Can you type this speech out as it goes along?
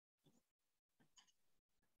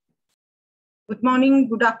Good morning,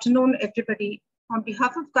 good afternoon, everybody. On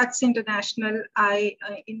behalf of Cuts International, I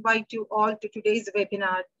invite you all to today's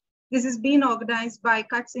webinar. This is being organized by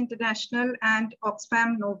Cuts International and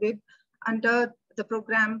Oxfam Novib under the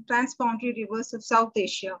program Transboundary Rivers of South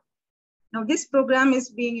Asia. Now, this program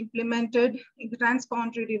is being implemented in the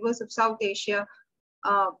Transboundary Rivers of South Asia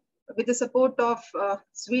with the support of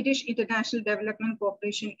Swedish International Development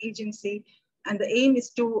Cooperation Agency, and the aim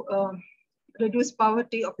is to reduce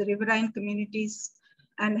poverty of the riverine communities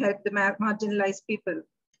and help the marginalized people.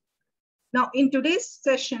 Now, in today's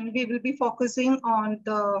session, we will be focusing on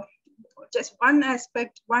just one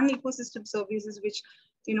aspect, one ecosystem services which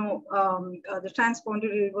the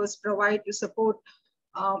transboundary rivers provide to support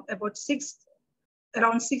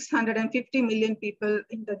around 650 million people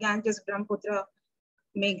in the Ganges, Brahmaputra,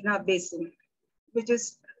 Meghna basin, which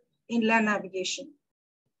is inland navigation.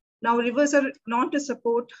 Now, rivers are known to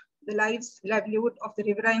support the livelihood of the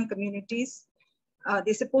riverine communities.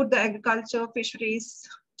 They support the agriculture, fisheries,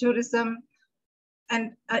 tourism,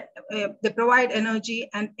 and they provide energy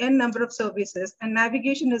and n number of services. And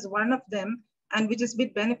navigation is one of them, and which has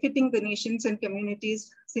been benefiting the nations and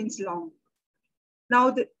communities since long.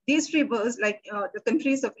 Now, these rivers, like the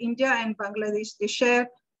countries of India and Bangladesh, they share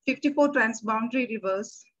 54 transboundary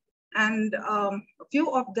rivers, and a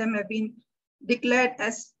few of them have been declared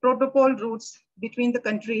as protocol routes between the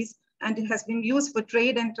countries, and it has been used for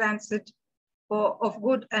trade and transit of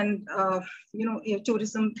good and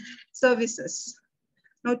tourism services.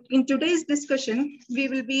 Now, in today's discussion, we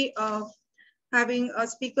will be having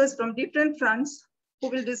speakers from different fronts who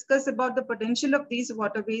will discuss about the potential of these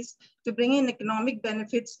waterways to bring in economic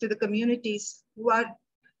benefits to the communities who are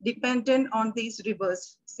dependent on these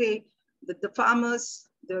rivers, say the farmers,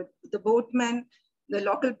 the boatmen, the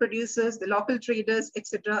local producers, the local traders,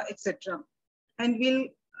 etc., etc. And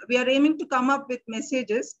we are aiming to come up with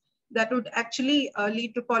messages that would actually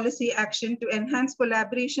lead to policy action to enhance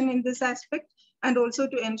collaboration in this aspect and also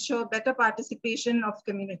to ensure better participation of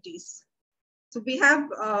communities. So we have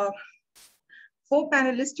 4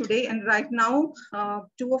 panelists today, and right now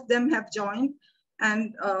 2 of them have joined.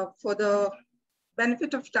 And for the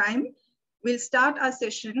benefit of time, we'll start our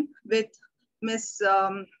session with Ms.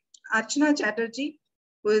 Archana Chatterjee,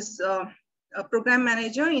 who is a program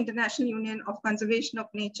manager, International Union of Conservation of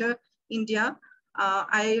Nature, India.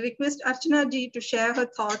 I request Archana ji to share her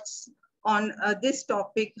thoughts on this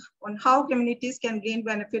topic, on how communities can gain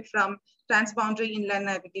benefit from transboundary inland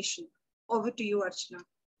navigation. Over to you, Archana.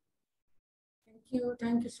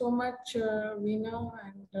 Thank you so much, Veena,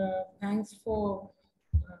 and thanks for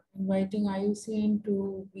inviting IUCN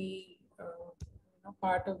to be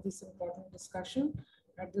part of this important discussion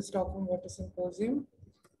at the Stockholm Water Symposium.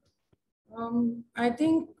 I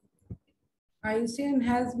think IUCN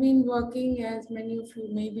has been working, as many of you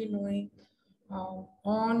may be knowing,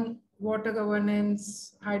 on water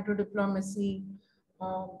governance, hydrodiplomacy,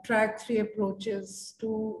 track 3 approaches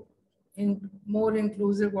to more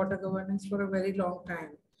inclusive water governance for a very long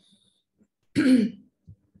time.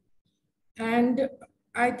 And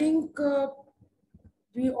I think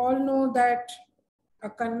we all know that a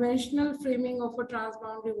conventional framing of a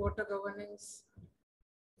transboundary water governance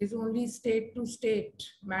is only state to state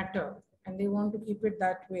matter, and they want to keep it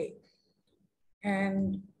that way.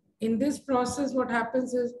 And in this process, what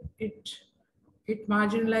happens is it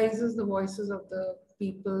marginalizes the voices of the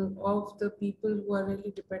people who are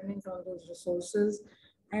really dependent on those resources,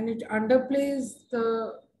 and it underplays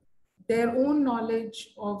their own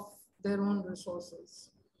knowledge of their own resources.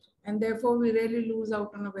 And therefore, we really lose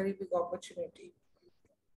out on a very big opportunity.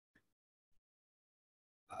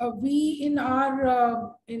 We, in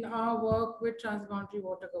our work with transboundary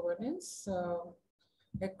water governance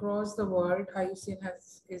across the world, IUCN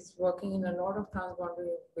is working in a lot of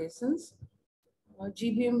transboundary basins.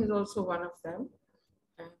 GBM is also one of them.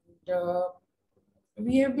 And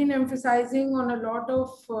we have been emphasizing on a lot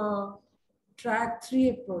of track 3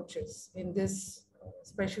 approaches in this,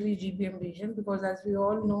 especially GBM region, because as we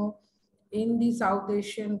all know, in the South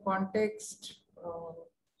Asian context,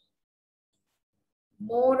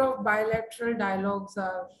 more of bilateral dialogues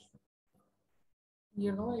are,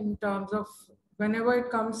 in terms of whenever it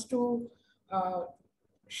comes to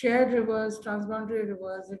shared rivers, transboundary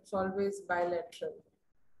rivers, it's always bilateral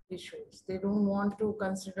issues. They don't want to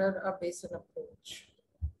consider a basin approach.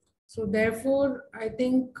 So therefore, I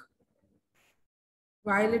think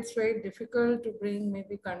while it's very difficult to bring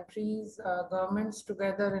maybe countries, governments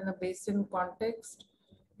together in a basin context,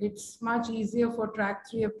 it's much easier for track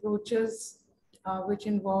 3 approaches, which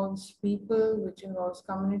involves people, which involves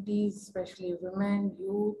communities, especially women,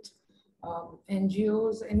 youth,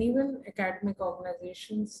 NGOs, and even academic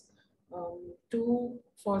organizations to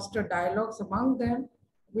foster dialogues among them,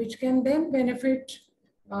 which can then benefit,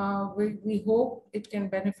 we hope it can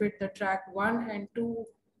benefit the track 1 and 2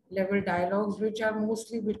 level dialogues, which are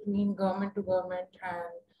mostly between government to government and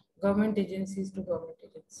government agencies to government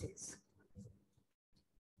agencies.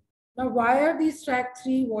 Now, why are these track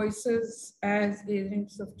 3 voices as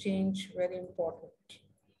agents of change very important?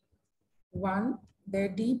 One, their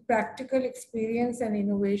deep practical experience and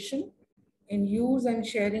innovation in use and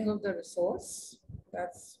sharing of the resource.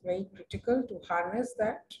 That's very critical to harness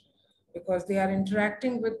that, because they are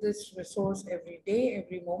interacting with this resource every day,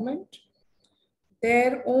 every moment.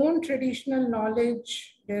 Their own traditional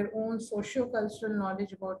knowledge, their own socio-cultural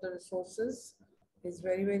knowledge about the resources is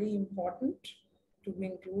very, very important to be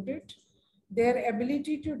included. Their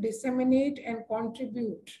ability to disseminate and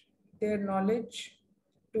contribute their knowledge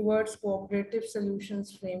towards cooperative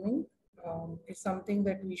solutions framing is something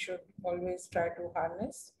that we should always try to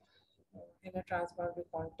harness in a transboundary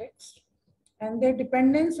context. And their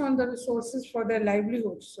dependence on the resources for their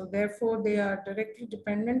livelihoods. So therefore, they are directly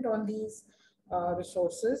dependent on these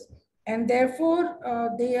resources. And therefore,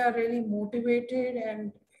 they are really motivated,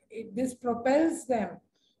 and this propels them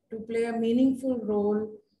to play a meaningful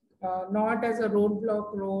role, not as a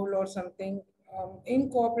roadblock role or something, in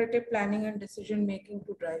cooperative planning and decision making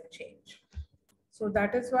to drive change. So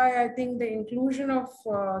that is why I think the inclusion of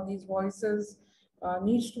these voices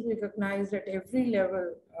needs to be recognized at every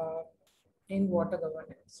level in water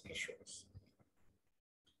governance issues.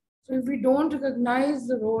 So if we don't recognize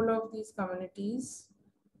the role of these communities,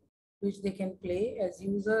 which they can play as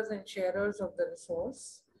users and sharers of the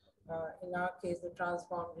resource, in our case, the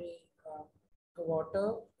transboundary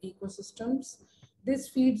water ecosystems, this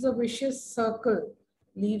feeds a vicious circle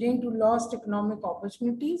leading to lost economic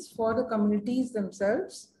opportunities for the communities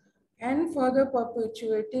themselves and further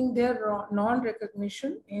perpetuating their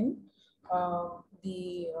non-recognition in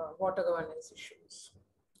the water governance issues,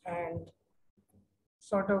 and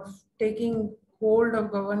sort of taking hold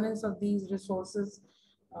of governance of these resources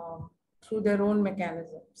through their own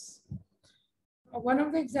mechanisms. One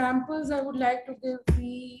of the examples I would like to give,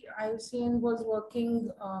 IUCN was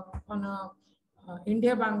working on a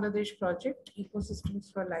India-Bangladesh project,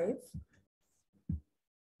 Ecosystems for Life,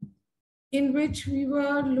 in which we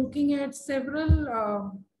were looking at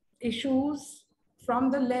several issues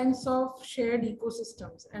from the lens of shared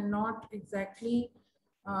ecosystems, and not exactly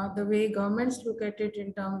the way governments look at it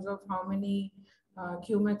in terms of how many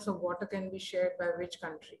cubics of water can be shared by which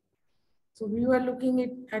country. So we were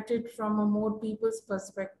looking at it from a more people's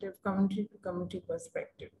perspective, community to community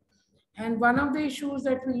perspective. And one of the issues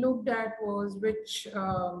that we looked at was, which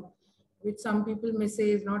some people may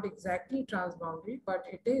say is not exactly transboundary, but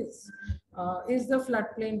it is the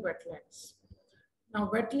floodplain wetlands. Now,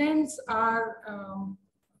 wetlands are,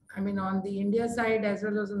 I mean, on the India side as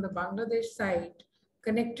well as on the Bangladesh side,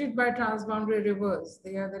 connected by transboundary rivers.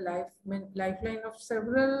 They are the lifeline of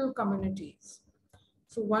several communities.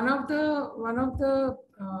 So one of the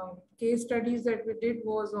case studies that we did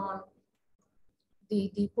was on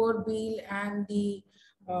the Deepor Beel and the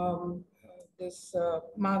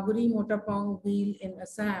Maguri Motapong Beel in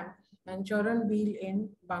Assam and Choran Beel in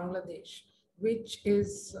Bangladesh, which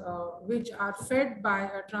are fed by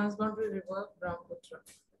a transboundary river, Brahmaputra.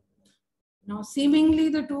 Now, seemingly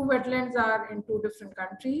the two wetlands are in two different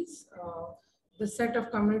countries. The set of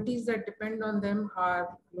communities that depend on them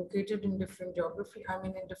are located in different geography, I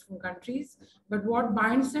mean in different countries, but what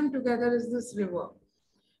binds them together is this river.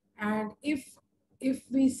 And if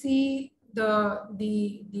we see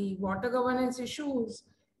the water governance issues,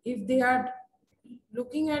 if they are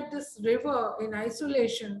looking at this river in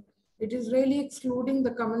isolation, it is really excluding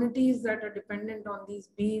the communities that are dependent on these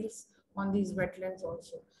beels, on these wetlands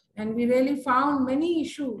also. And we really found many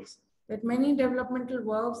issues, that many developmental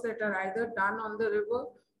works that are either done on the river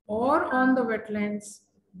or on the wetlands,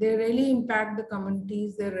 they really impact the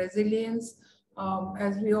communities, their resilience.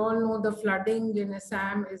 As we all know, the flooding in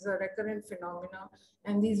Assam is a recurrent phenomenon,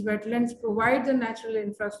 and these wetlands provide the natural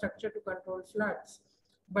infrastructure to control floods.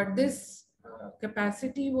 But this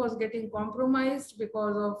capacity was getting compromised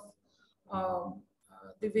because of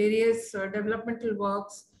the various developmental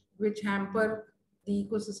works which hamper the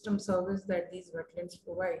ecosystem service that these wetlands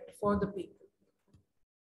provide for the people.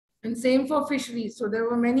 And same for fisheries. So there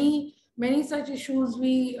were many such issues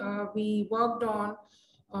we worked on.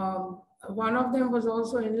 One of them was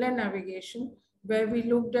also inland navigation, where we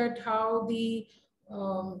looked at how the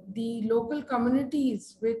local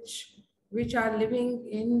communities which are living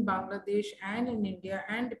in Bangladesh and in India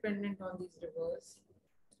and dependent on these rivers,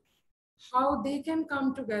 how they can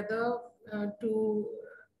come together to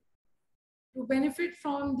to benefit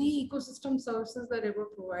from the ecosystem services the river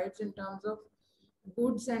provides in terms of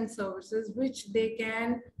goods and services, which they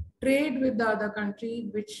can trade with the other country,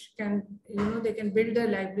 which can, they can build their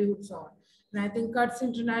livelihoods on. And I think Cuts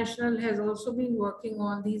International has also been working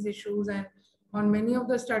on these issues, and on many of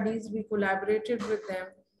the studies we collaborated with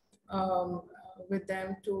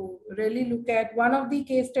them to really look at. One of the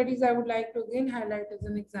case studies I would like to again highlight as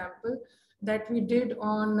an example that we did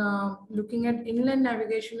on looking at inland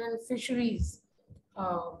navigation and fisheries,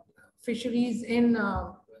 in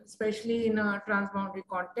especially in a transboundary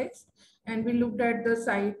context. And we looked at the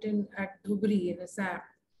site at Dhubri in Assam.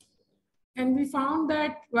 And we found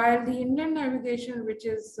that while the inland navigation, which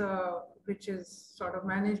is sort of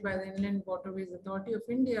managed by the Inland Waterways Authority of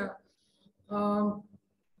India,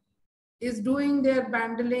 is doing their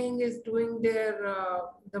bandling, is doing their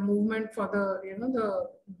the movement for the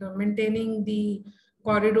the maintaining the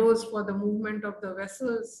corridors for the movement of the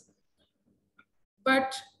vessels.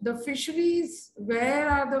 But the fisheries, where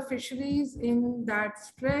are the fisheries in that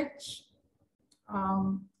stretch?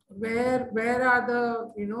 Where are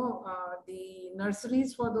the the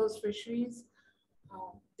nurseries for those fisheries?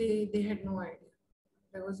 They had no idea.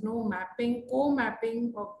 There was no mapping,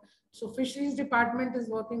 co-mapping of. So fisheries department is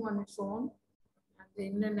working on its own, and the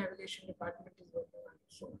Inland Navigation Department is working on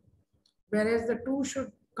its own. Whereas the two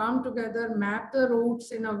should come together, map the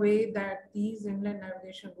routes in a way that these inland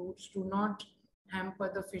navigation routes do not hamper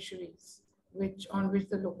the fisheries, on which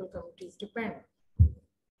the local communities depend.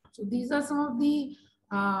 So these are some of the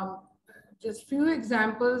just few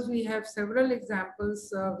examples. We have several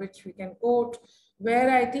examples which we can quote, where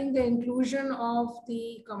I think the inclusion of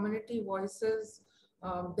the community voices,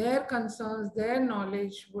 their concerns, their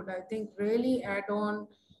knowledge would, I think, really add on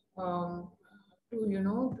to,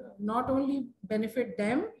 not only benefit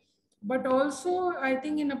them, but also, I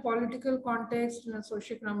think, in a political context, in a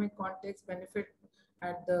socioeconomic context, benefit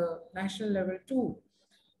at the national level too.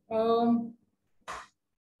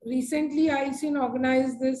 Recently, IUCN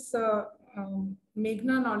organized this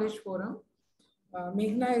Meghna Knowledge Forum.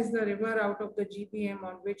 Meghna is the river out of the GPM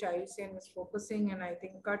on which IUCN is focusing, and I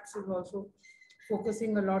think Cuts is also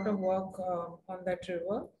focusing a lot of work on that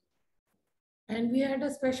river. And we had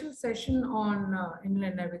a special session on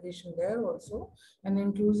inland navigation there also, and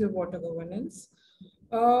inclusive water governance.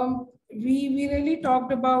 We really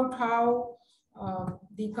talked about how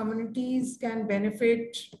the communities can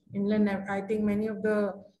benefit inland. I think many of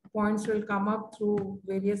the points will come up through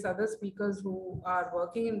various other speakers who are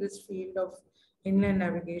working in this field of inland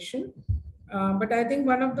navigation. But I think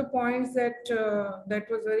one of the points that that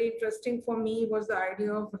was very interesting for me was the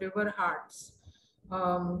idea of river hearts.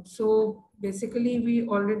 So basically, we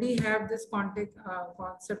already have this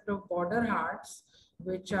concept of border hearts,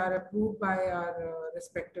 which are approved by our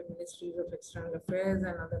respective ministries of external affairs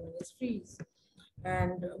and other ministries.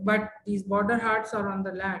 But these border hearts are on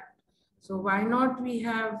the land. So why not we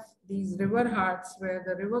have these river hearts where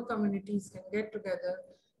the river communities can get together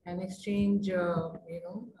and exchange,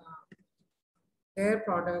 their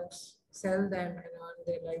products, sell them, and earn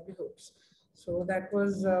their livelihoods. So that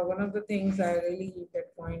was one of the things I really,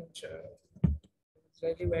 that point it's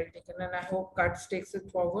really well taken, and I hope Cuts takes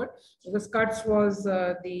it forward, because Cuts was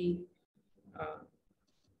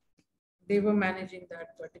they were managing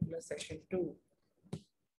that particular session too.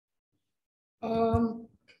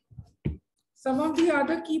 Some of the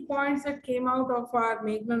other key points that came out of our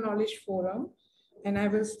Meghna Knowledge Forum, and I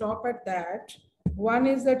will stop at that. One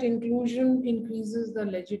is that inclusion increases the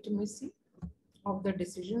legitimacy of the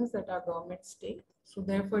decisions that our governments take. So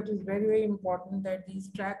therefore, it is very, very important that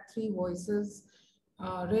these track 3 voices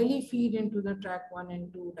really feed into the track 1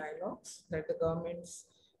 and 2 dialogues that the governments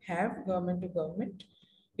have, government to government.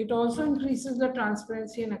 It also increases the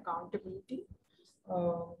transparency and accountability.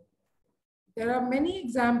 There are many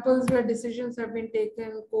examples where decisions have been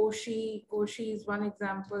taken. Koshi is one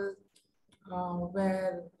example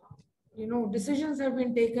where decisions have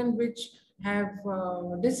been taken which have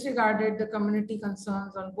disregarded the community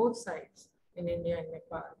concerns on both sides in India and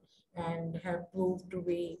Nepal, and have proved to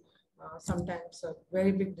be sometimes a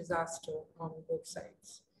very big disaster on both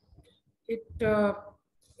sides.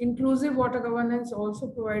 Inclusive water governance also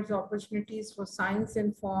provides opportunities for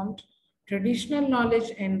science-informed, traditional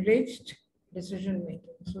knowledge enriched decision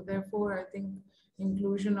making. So therefore, I think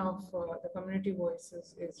inclusion of the community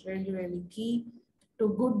voices is really, really key to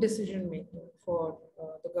good decision making for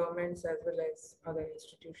the governments as well as other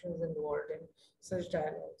institutions involved in such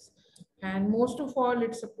dialogues. And most of all,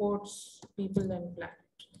 it supports people and planet.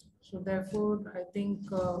 So therefore, I think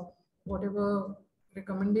whatever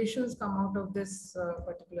recommendations come out of this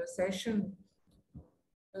particular session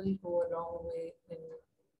will go a long way in,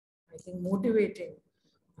 I think, think motivating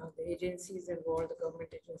the agencies involved, the government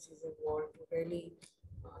agencies involved to really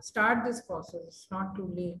start this process. It's not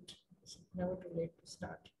too late. It's never too late to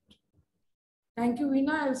start it. Thank you,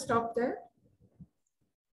 Veena. I'll stop there.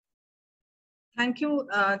 Thank you,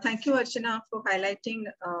 Archana, for highlighting,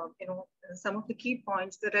 some of the key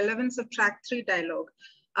points, the relevance of track 3 dialogue.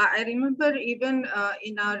 I remember even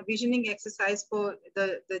in our visioning exercise for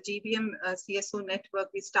the GBM CSO network,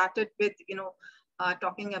 we started with,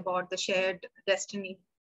 talking about the shared destiny,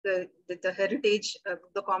 the heritage,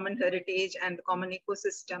 the common heritage and the common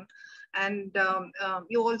ecosystem. And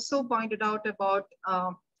you also pointed out about,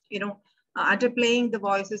 underplaying the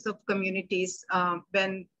voices of communities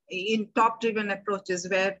when in top-driven approaches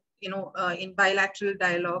where, in bilateral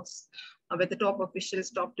dialogues where the top officials,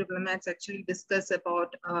 top diplomats actually discuss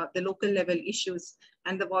about the local level issues,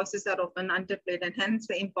 and the voices are often underplayed, and hence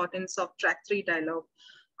the importance of track 3 dialogue.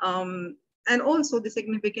 And also the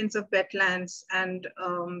significance of wetlands and,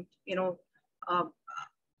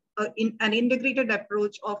 an integrated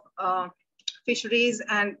approach of fisheries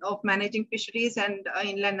and of managing fisheries and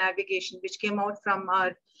inland navigation, which came out from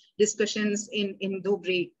our discussions in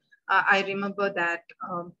Dhubri. I remember that.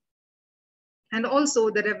 And also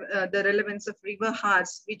the relevance of river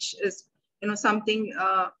hearts, which is something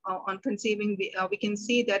on conceiving, we can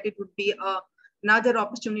see that it would be another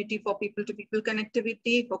opportunity for people-to-people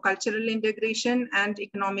connectivity, for cultural integration and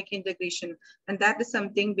economic integration. And that is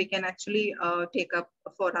something we can actually take up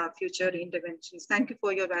for our future interventions. Thank you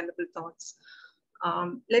for your valuable thoughts.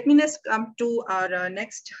 Let me next come to our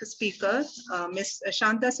next speaker, Ms.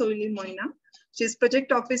 Shanta Soili Moina. She's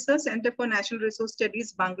Project Officer, Center for National Resource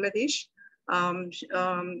Studies, Bangladesh.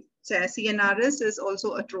 CNRS is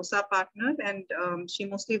also a TROSA partner, and she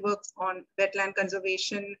mostly works on wetland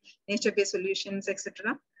conservation, nature-based solutions,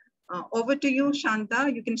 etc. Over to you, Shanta.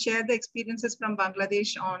 You can share the experiences from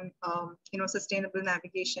Bangladesh on sustainable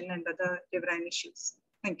navigation and other riverine issues.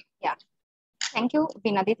 Thank you. Yeah. Thank you,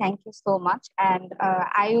 Vinadi. Thank you so much. And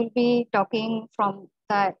I will be talking from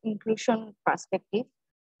the inclusion perspective.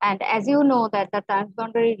 And as you know that the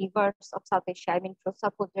transboundary rivers of South Asia, TROSA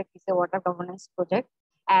project is a water governance project.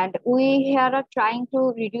 And we here are trying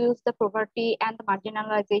to reduce the poverty and the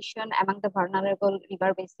marginalization among the vulnerable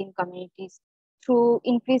river basin communities through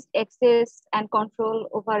increased access and control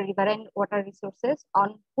over riverine water resources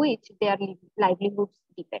on which their livelihoods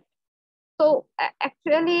depend. So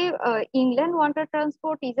actually, inland water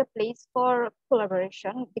transport is a place for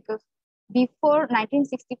collaboration, because before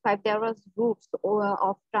 1965, there was routes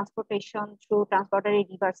of transportation through transboundary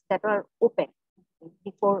rivers that were open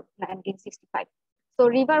before 1965. So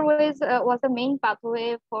riverways was the main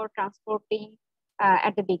pathway for transporting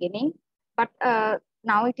at the beginning, but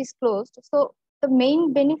now it is closed. So the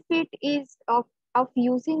main benefit is of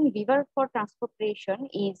using river for transportation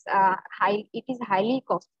is it is highly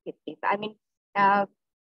cost effective. I mean,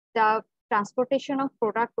 the transportation of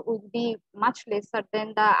product would be much lesser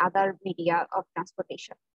than the other media of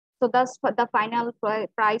transportation. So thus the final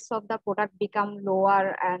price of the product become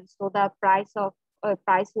lower, and so the price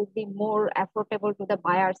would be more affordable to the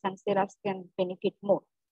buyers, and sellers can benefit more.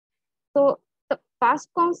 So the first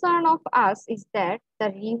concern of us is that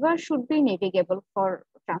the river should be navigable for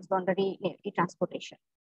transboundary transportation.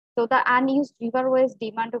 So the unused riverways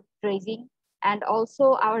demand of dredging, and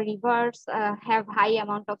also our rivers have high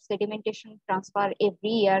amount of sedimentation transfer every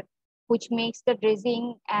year, which makes the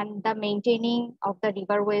dredging and the maintaining of the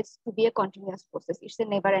riverways to be a continuous process. It's a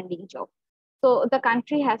never-ending job. So the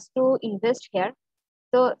country has to invest here.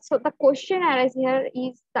 So the question arises here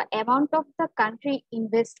is the amount of the country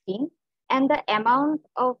investing and the amount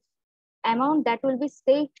that will be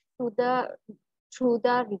saved through the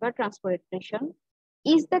river transportation.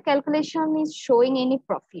 Is the calculation is showing any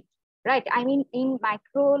profit? Right. I mean, in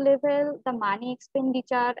micro level, the money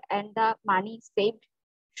expenditure and the money saved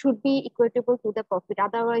should be equitable to the profit.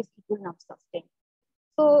 Otherwise, it will not sustain.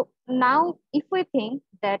 So now, if we think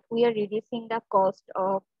that we are reducing the cost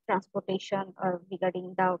of transportation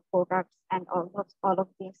regarding the products and all of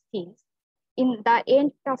these things, in the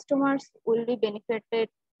end, customers will be benefited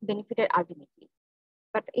ultimately.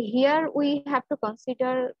 But here we have to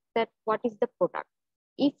consider that what is the product.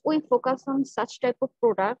 If we focus on such type of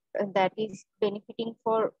product that is benefiting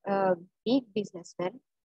for big businessmen,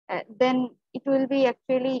 then it will be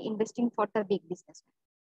actually investing for the big businessmen.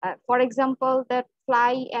 For example, the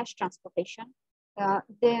fly ash transportation,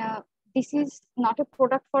 this is not a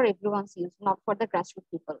product for everyone's use, not for the grassroots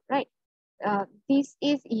people, right? This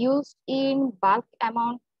is used in bulk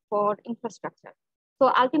amount for infrastructure.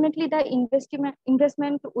 So ultimately, the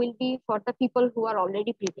investment will be for the people who are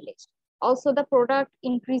already privileged. Also, the product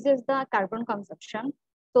increases the carbon consumption,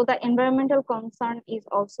 So the environmental concern is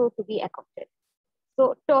also to be accounted.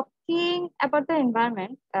 So talking about the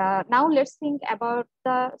environment, now let's think about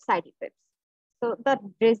the side effects. So the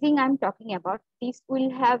dredging I'm talking about, this will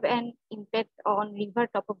have an impact on river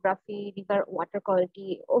topography, river water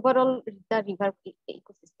quality, overall the river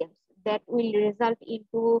ecosystems that will result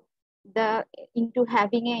into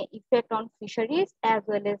having an effect on fisheries as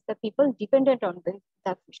well as the people dependent on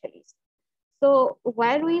the fisheries. So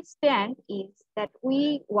where we stand is that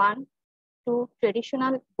we want to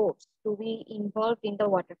traditional boats to be involved in the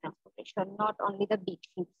water transportation, not only the big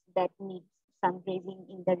ships that need some dredging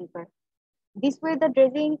in the river. This way, the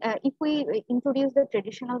dredging, if we introduce the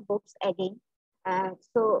traditional boats again,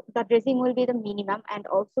 so the dredging will be the minimum, and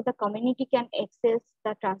also the community can access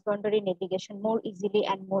the transboundary navigation more easily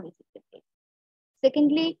and more effectively.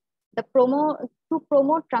 Secondly, to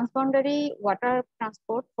promote transboundary water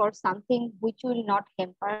transport for something which will not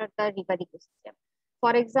hamper the river ecosystem.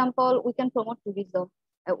 For example, we can promote tourism.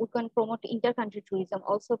 We can promote inter-country tourism.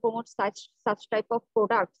 Also promote such type of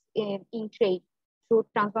products in trade through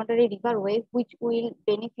transboundary riverway, which will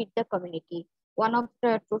benefit the community. One of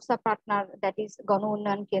the TROSA partner, that is Gano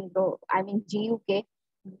Unnayan Kendra, I mean GUK,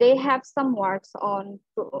 they have some works on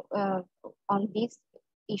this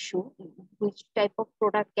issue, which type of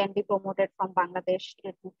product can be promoted from Bangladesh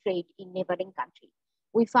to trade in neighboring country.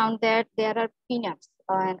 We found that there are peanuts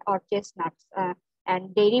or chestnuts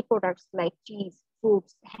and dairy products like cheese,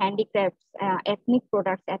 fruits, handicrafts, ethnic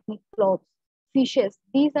products, ethnic clothes, fishes.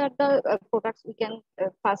 These are the products we can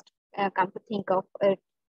first come to think of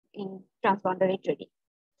in transboundary trading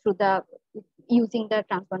through using the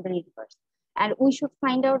transboundary rivers. And we should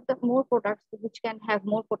find out the more products which can have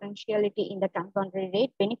more potentiality in the transboundary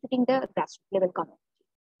rate, benefiting the grassroots level community.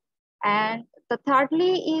 And the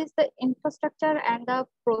thirdly is the infrastructure and the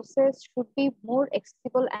process should be more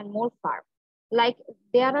accessible and more firm. Like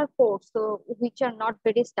there are ports which are not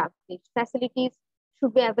very established. Facilities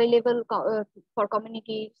should be available for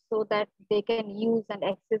community so that they can use and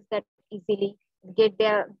access that easily, get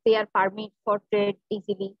their permit for trade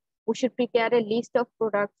easily. We should prepare a list of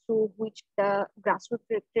products through which the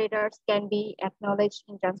grassroots traders can be acknowledged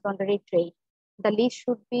in transboundary trade. The list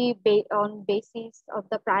should be on basis of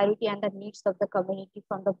the priority and the needs of the community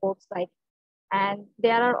from the both sides. And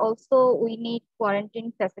there are also, we need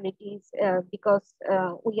quarantine facilities because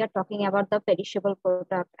we are talking about the perishable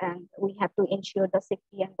product and we have to ensure the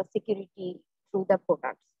safety and the security through the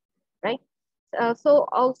products, right? So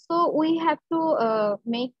also we have to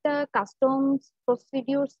make the customs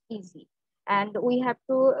procedures easy, and we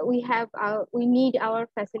need our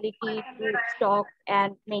facility to stock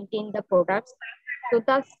and maintain the products. So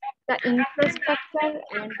thus the infrastructure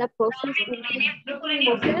and the process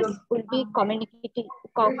will be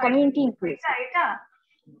community inclusive.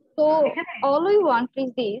 So all we want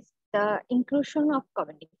is this, the inclusion of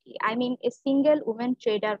community. I mean, a single woman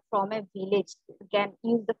trader from a village can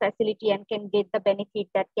use the facility and can get the benefit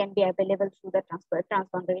that can be available through the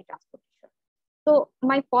transboundary transportation. So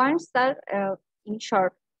my points are, in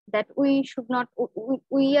short, that we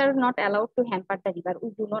are not allowed to hamper the river.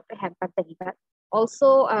 We do not hamper the river.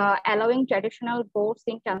 Also, allowing traditional boats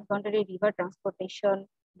in transboundary river transportation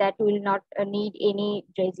that will not need any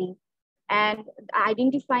dredging, and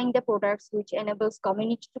identifying the products which enables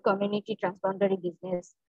community to community transboundary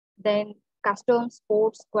business. Then customs,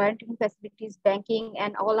 ports, quarantine facilities, banking,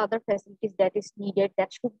 and all other facilities that is needed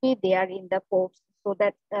that should be there in the ports, so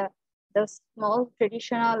that the small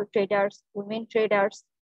traditional traders, women traders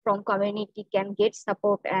from community can get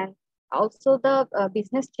support, and also the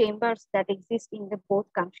business chambers that exist in the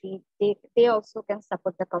both countries, they also can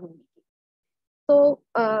support the community. So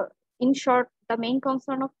in short, the main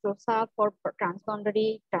concern of TROSA for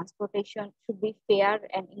transboundary transportation should be fair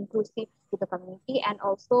and inclusive to the community, and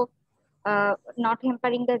also not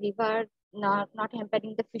hampering the river, not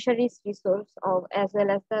hampering the fisheries resource, as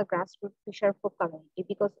well as the grassroots fisher folk community,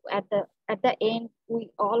 because at the end,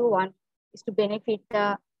 we all want is to benefit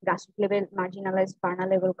the grassroots level, marginalized, farmer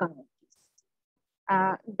level communities.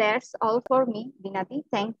 That's all for me, Vinati.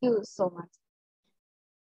 Thank you so much.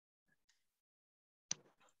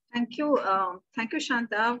 Thank you,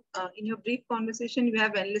 Shanta. In your brief conversation, you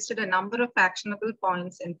have enlisted a number of actionable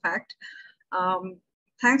points, in fact.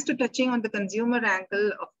 Thanks to touching on the consumer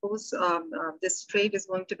angle, of course, this trade is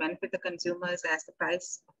going to benefit the consumers as the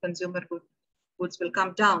price of consumer goods will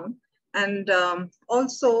come down. And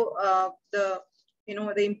also the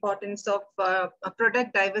importance of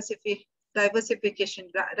product diversification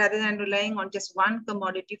rather than relying on just one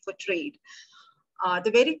commodity for trade.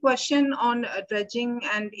 The very question on dredging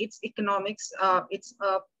and its economics, it's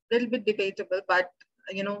a little bit debatable, but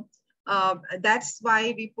That's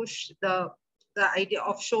why we push the idea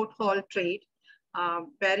of short haul trade,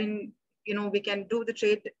 wherein we can do the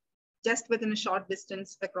trade just within a short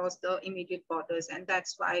distance across the immediate borders, and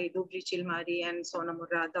that's why Dhubri, Chilmari, and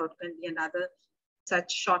Sonamurra, Daudkandi, and other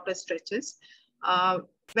such shorter stretches,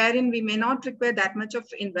 wherein we may not require that much of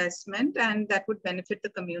investment, and that would benefit the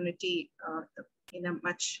community in a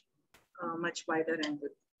much wider angle.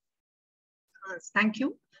 Thank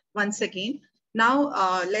you once again.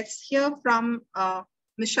 Now let's hear from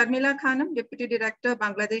Ms. Sharmila Khanam, Deputy Director,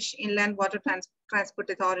 Bangladesh Inland Water Transport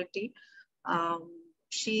Authority.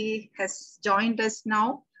 She has joined us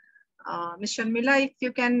now. Ms. Sharmila, if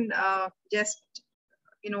you can just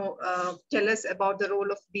tell us about the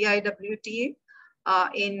role of BIWTA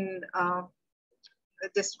in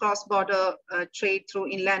this cross-border trade through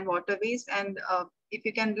inland waterways, and if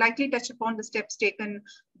you can lightly touch upon the steps taken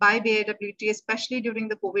by BIWTA, especially during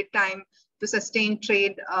the COVID time, to sustain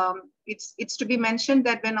trade. It's to be mentioned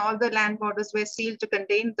that when all the land borders were sealed to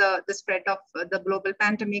contain the spread of the global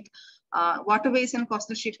pandemic, waterways and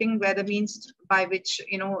coastal shipping were the means by which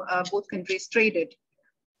both countries traded.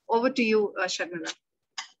 Over to you, Sharmila.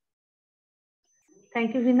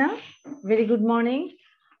 Thank you, Veena. Very good morning.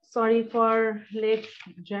 Sorry for late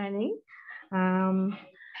joining.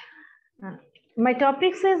 My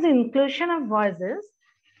topic says inclusion of voices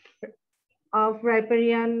of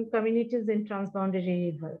riparian communities in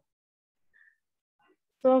transboundary river.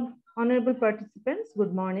 So, honorable participants,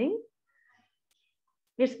 good morning.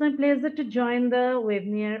 It's my pleasure to join the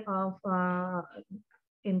webinar of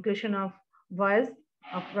inclusion of voice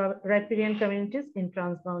of riparian communities in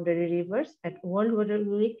transboundary rivers at World Water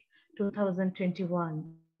Week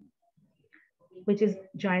 2021, which is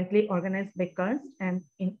jointly organized by CARS and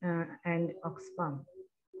Oxfam.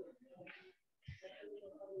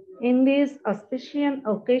 In this auspicious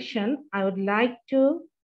occasion, I would like to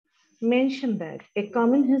mention that a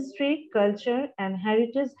common history, culture, and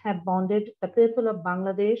heritage have bonded the people of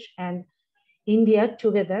Bangladesh and India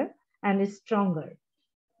together and is stronger.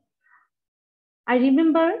 I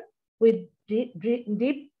remember with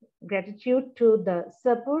deep gratitude to the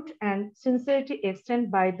support and sincerity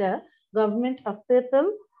extended by the government of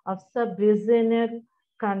people of sub-regional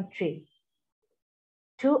country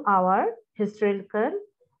to our historical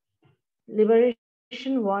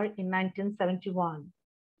liberation war in 1971.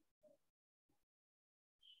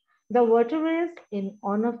 The waterways in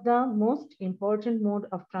one of the most important mode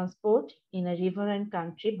of transport in a riverine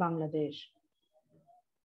country, Bangladesh.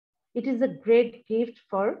 It is a great gift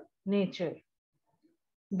for nature.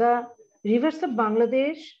 The rivers of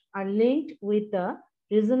Bangladesh are linked with the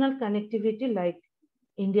regional connectivity like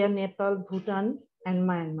India, Nepal, Bhutan, and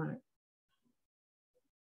Myanmar.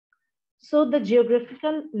 So the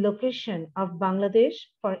geographical location of Bangladesh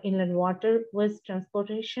for inland waterways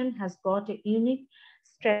transportation has got a unique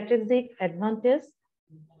strategic advantage.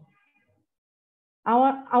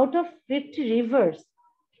 Out of 50 rivers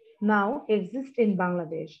now exist in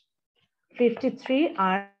Bangladesh, 53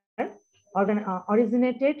 are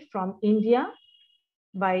originated from India.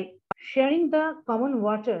 By sharing the common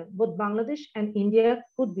water, both Bangladesh and India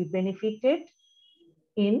could be benefited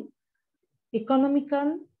in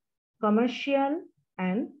economical, commercial,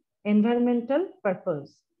 and environmental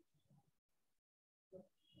purpose.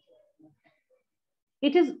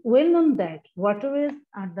 It is well known that waterways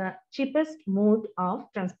are the cheapest mode of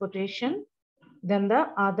transportation than the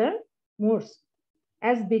other modes,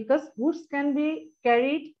 as because goods can be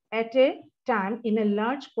carried at a time in a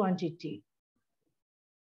large quantity.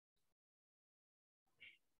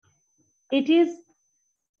 It is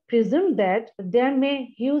presumed that there may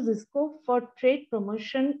be huge scope for trade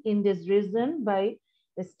promotion in this region by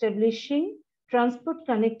establishing transport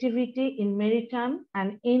connectivity in maritime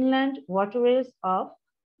and inland waterways of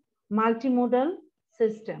multimodal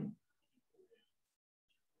system.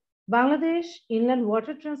 Bangladesh Inland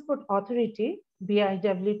Water Transport Authority,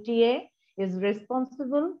 BIWTA, is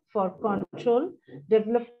responsible for control,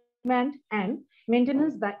 development, and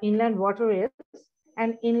maintenance the inland waterways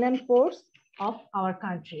and inland ports of our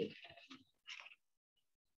country.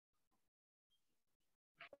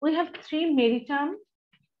 We have 3 maritime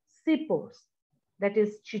seaports, that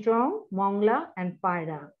is Chittagong, Mongla, and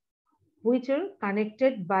Paira, which are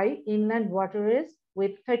connected by inland waterways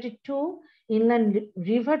with 32 inland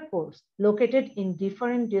river ports located in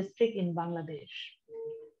different districts in Bangladesh.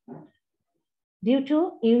 Due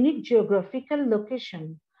to unique geographical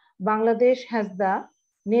location, Bangladesh has the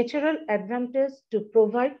natural advantage to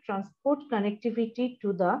provide transport connectivity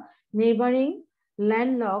to the neighboring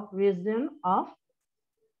landlocked region of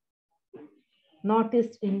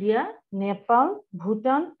Northeast India, Nepal,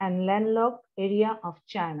 Bhutan, and landlocked area of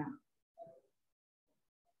China.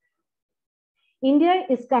 India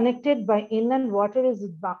is connected by inland waterways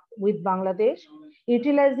with Bangladesh,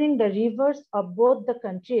 utilizing the rivers of both the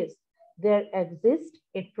countries. There exists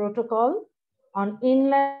a protocol on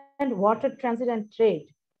inland water transit and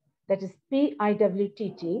trade, that is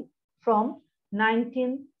PIWTT, from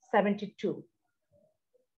 1972.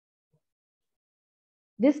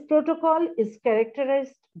 This protocol is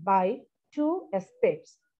characterized by two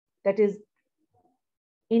aspects, that is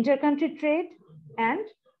intercountry trade and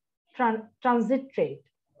transit trade.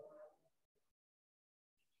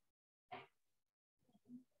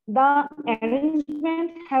 The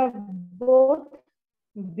arrangement have both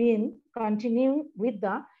been continuing with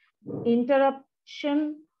the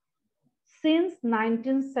interruption since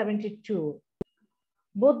 1972.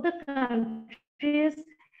 Both the countries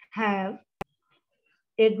have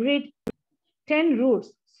agreed 10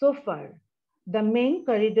 routes so far. The main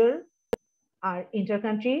corridor are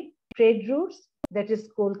intercountry trade routes, that is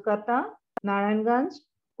Kolkata, Narayanganj,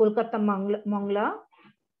 Kolkata Mangla.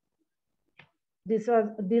 These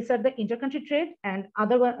are the intercountry trade, and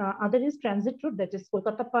other is transit route, that is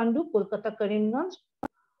Kolkata Pandu, Kolkata Karimganj.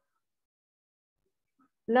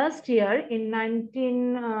 Last year in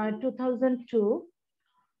 2002,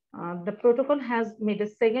 the protocol has made a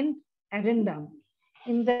second addendum.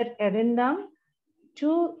 In that addendum,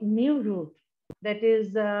 two new routes, that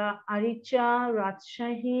is Aricha,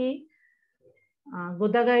 Rajshahi,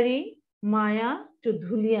 Godagari, Maya to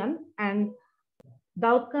Dhulian, and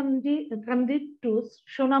Daudkandi to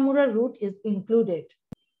Shonamura route is included.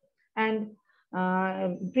 And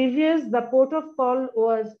previous, the port of call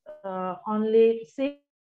was only 6,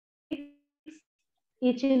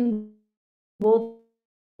 each in both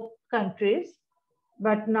countries,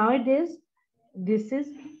 but nowadays this is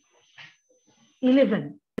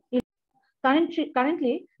 11.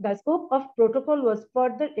 Currently, the scope of protocol was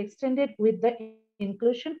further extended with the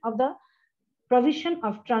inclusion of the provision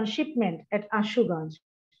of transshipment at Ashuganj,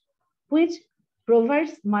 which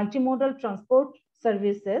provides multimodal transport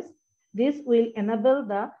services. This will enable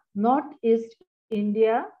the Northeast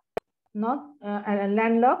India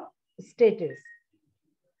landlocked status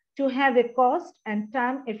to have a cost and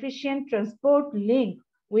time efficient transport link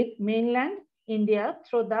with mainland India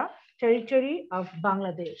through the territory of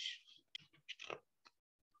Bangladesh.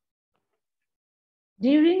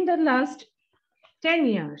 During the last 10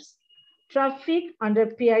 years, traffic under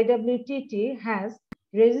PIWTT has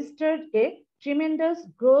registered a tremendous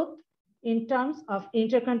growth in terms of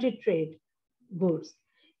intercountry trade goods.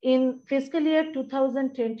 In fiscal year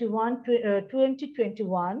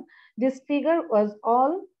 2021, this figure was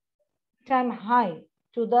all-time high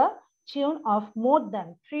to the tune of more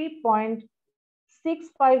than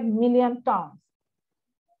 3.65 million tons.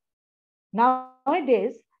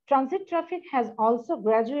 Nowadays, transit traffic has also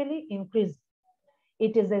gradually increased.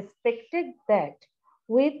 It is expected that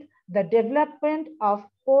with the development of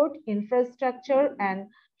port infrastructure and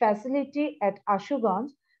facility at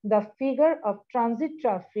Ashuganj, the figure of transit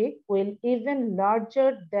traffic will even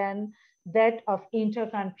larger than that of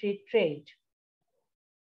intercountry trade.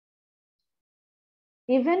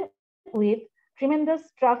 Even with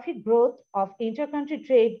tremendous traffic growth of intercountry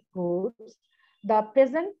trade goods, the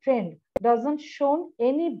present trend doesn't show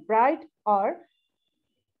any bright or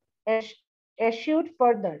assured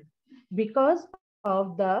further because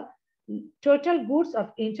of the total goods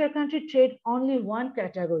of intercountry trade, only one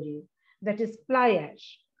category, that is fly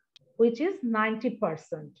ash, which is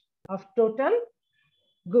 90% of total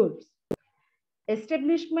goods.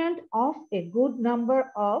 Establishment of a good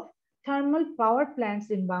number of thermal power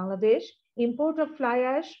plants in Bangladesh, import of fly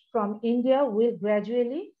ash from India will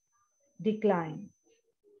gradually decline.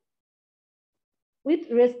 With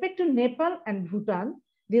respect to Nepal and Bhutan,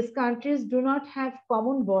 these countries do not have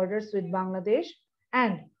common borders with Bangladesh,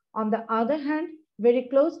 and on the other hand, very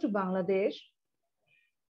close to Bangladesh.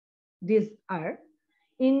 These are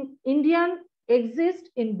India exists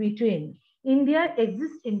in between.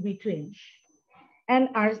 And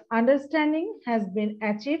our understanding has been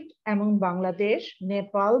achieved among Bangladesh,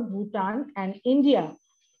 Nepal, Bhutan, and India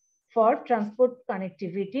for transport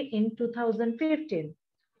connectivity in 2015.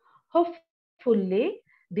 Hopefully,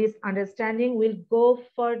 this understanding will go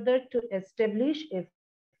further to establish a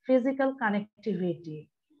physical connectivity.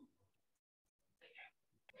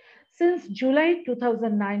 Since July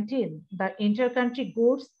 2019, the intercountry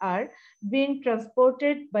goods are being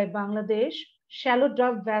transported by Bangladesh shallow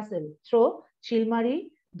draft vessel through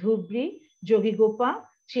Chilmari, Dhubri, Jogigopa,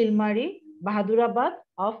 Chilmari, Bahadurabad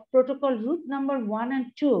of protocol route number 1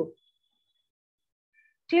 and 2.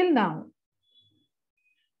 Till now,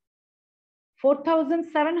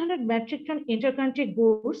 4,700 metric ton intercountry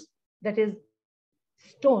goods, that is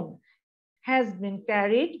stone, has been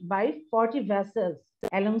carried by 40 vessels.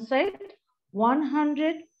 Alongside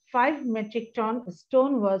 105 metric ton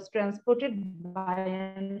stone was transported by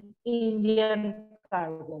an Indian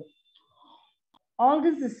cargo. All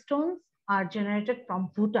these stones are generated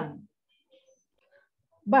from Bhutan.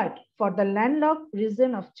 But for the landlocked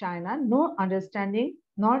region of China, no understanding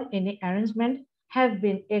nor any arrangement have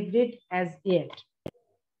been agreed as yet.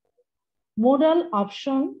 Modal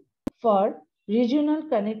option for regional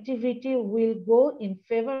connectivity will go in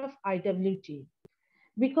favor of IWT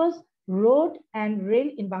because road and rail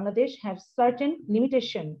in Bangladesh have certain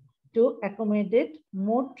limitations to accommodate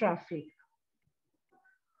more traffic.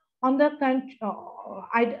 On the country,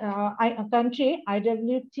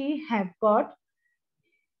 IWT have got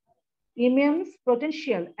immense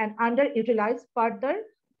potential and underutilized. Further,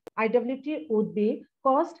 IWT would be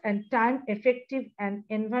cost and time effective and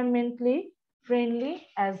environmentally friendly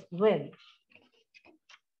as well.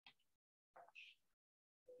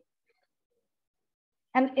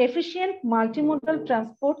 An efficient multimodal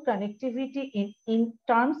transport connectivity in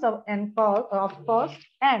terms of cost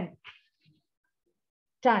and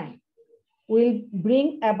time will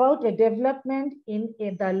bring about a development in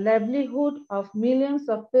the livelihood of millions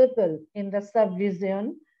of people in the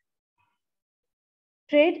sub-region.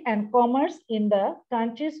 Trade and commerce in the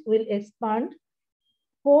countries will expand.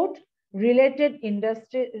 Port-related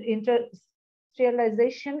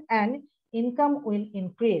industrialization and income will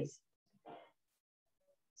increase.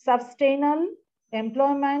 Sustainable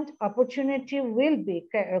employment opportunity will be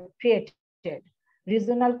created.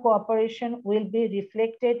 Regional cooperation will be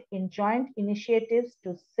reflected in joint initiatives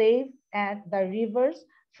to save the rivers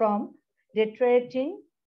from deteriorating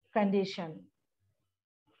condition.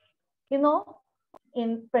 You know,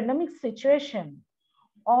 in pandemic situation,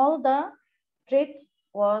 all the trade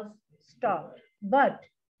was stopped, but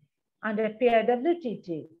under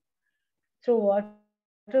PIWTT, through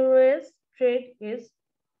waterways, trade is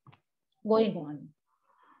going on.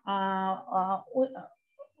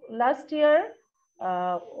 Last year,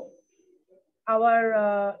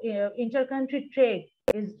 our inter-country trade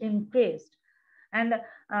is increased, and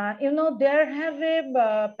you know, there have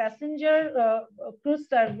a passenger cruise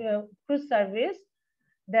service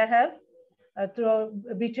that have through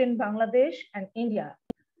between Bangladesh and India.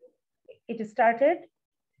 It started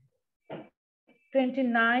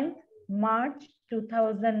 29th March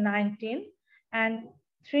 2019, and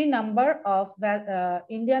 3 number of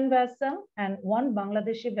Indian vessel and 1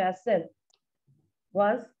 Bangladeshi vessel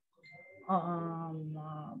was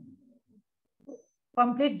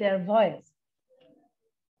complete their voyage.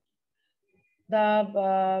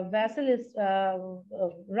 The vessel is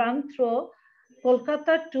run through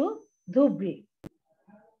Kolkata to Dhubri.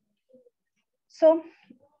 So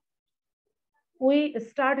we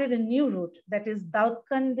started a new route, that is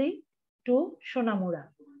Daudkandi to Sonamura.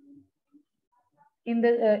 In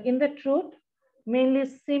the route, mainly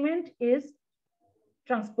cement is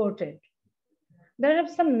transported. There are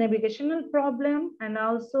some navigational problem and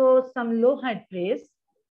also some low height place.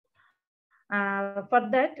 For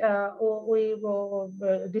that, we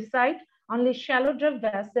decide only shallow draft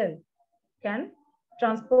vessel can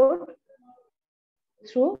transport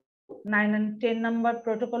through 9 and 10 number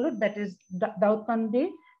protocol route, that is Daudkandi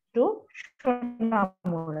to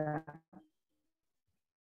Sonamura.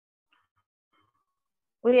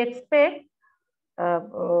 We expect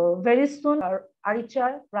very soon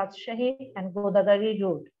Arichar, Rajshahi, and Godagari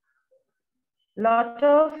route. Lot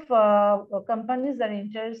of companies are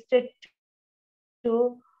interested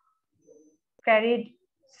to carry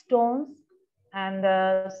stones and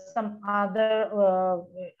some other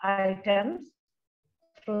items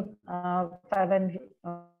through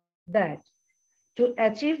that. To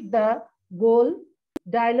achieve the goal,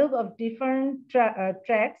 dialogue of different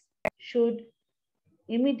tracks should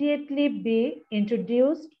immediately be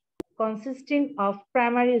introduced, consisting of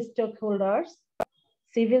primary stakeholders,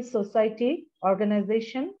 civil society,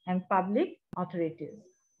 organization, and public authorities.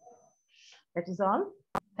 That is all.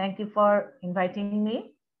 Thank you for inviting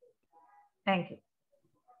me. Thank you.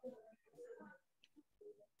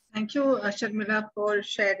 Thank you, Sharmila, for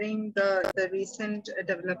sharing the recent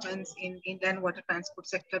developments in inland water transport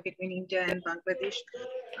sector between India and Bangladesh.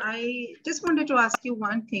 I just wanted to ask you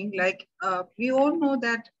one thing, like we all know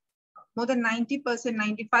that more than 90%,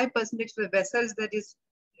 95% of the vessels that is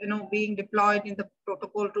being deployed in the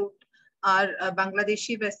protocol route are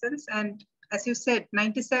Bangladeshi vessels. And as you said,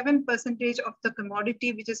 97% of the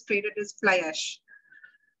commodity which is traded is fly ash.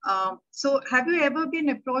 So have you ever been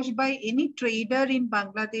approached by any trader in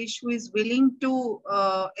Bangladesh who is willing to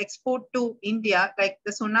export to India? Like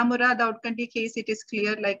the Sonamura Daudkandi case, it is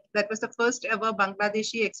clear, like that was the first ever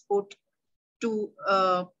Bangladeshi export to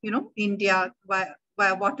India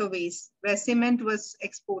via waterways where cement was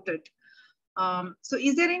exported. So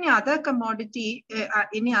is there any other commodity,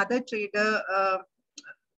 any other trader,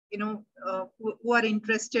 who are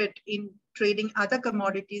interested in trading other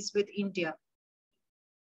commodities with India?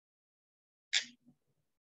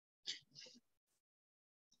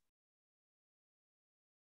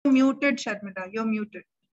 You're muted, Sharmila, you're muted.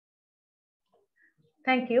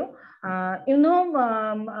 Thank you.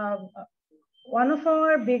 One of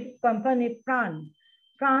our big company, Pran,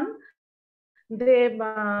 they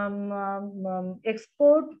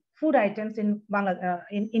export food items in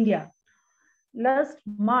in India. Last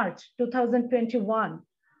March 2021,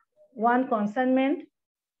 one consignment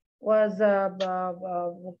was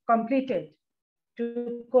completed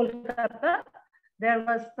to Kolkata. There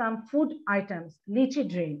was some food items, lychee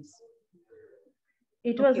drinks.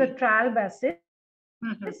 It was a trial basis.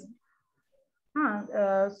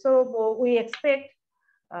 So we expect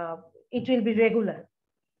it will be regular,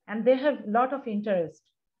 and they have a lot of interest.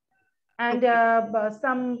 And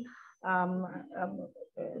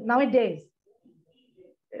nowadays,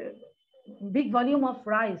 big volume of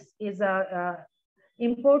rice is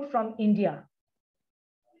import from India.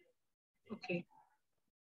 Okay.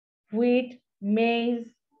 Wheat, maize,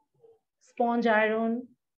 sponge iron,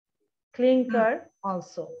 clinker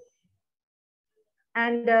also.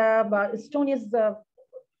 And stone is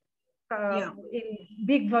in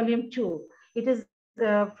big volume too. It is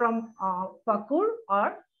from Pakur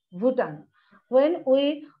or Bhutan. When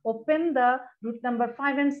we open the route number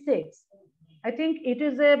 5 and 6, I think it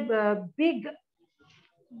is a big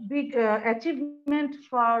achievement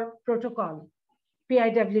for protocol,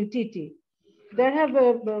 PIWTT. There have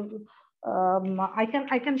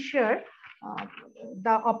I can share.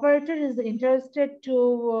 The operator is interested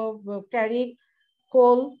to carry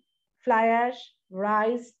coal, fly ash,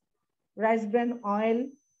 rice bran oil,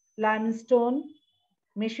 limestone,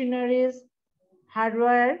 machineries,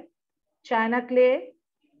 hardware, china clay,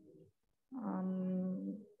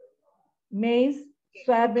 maize,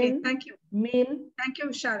 soybean, thank you. meal. Thank you,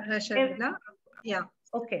 Sharmila. Yeah.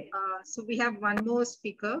 Okay. So we have one more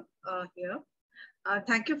speaker here.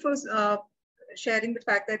 Thank you for sharing the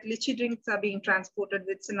fact that lychee drinks are being transported.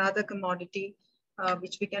 It's another commodity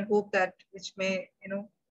which we can hope that which may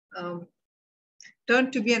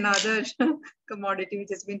turn to be another commodity which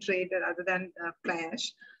has been traded other than fly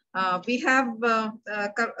ash. We have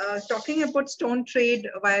talking about stone trade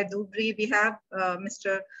via Dhubri. We have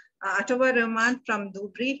Mr. Atawa Rahman from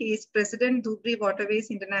Dhubri. He is President Dhubri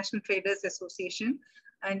Waterways International Traders Association.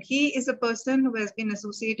 And he is a person who has been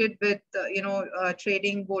associated with,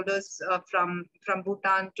 trading boulders from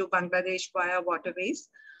Bhutan to Bangladesh via waterways.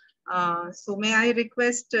 So may I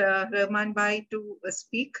request Rahman Bhai to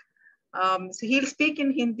speak. So he'll speak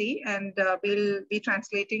in Hindi and we'll be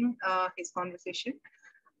translating his conversation.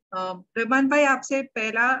 Rahman Bhai, आपसे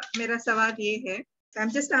पहला मेरा सवाल ये है.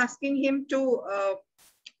 I'm just asking him to,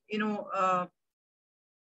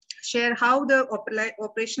 share how the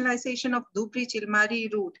operationalization of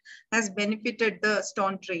Dhubri-Chilmari route has benefited the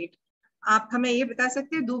stone trade. आप हमें ये बता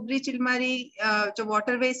सकते हैं धुबरी चिलमारी जो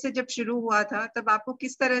वाटरवे से जब शुरू हुआ था तब आपको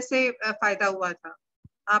किस तरह से फायदा हुआ था,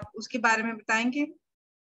 आप उसके बारे में बताएंगे?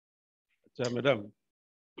 अच्छा madam,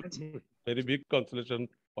 very big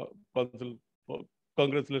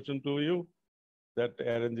congratulations to you that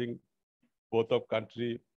arranging both of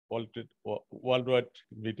country worldwide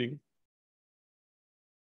meeting.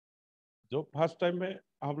 जो फर्स्ट टाइम में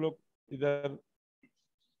हम लोग इधर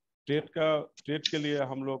ट्रेड के लिए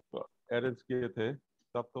हम लोग अरेंज किए थे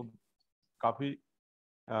तब तो काफी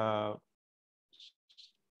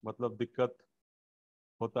मतलब दिक्कत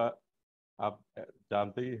होता आप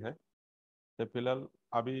जानते ही है. तो फिलहाल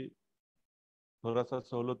अभी थोड़ा सा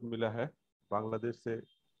सहूलत मिला है. बांग्लादेश से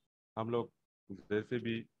हम लोग जैसे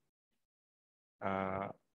भी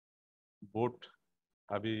बोट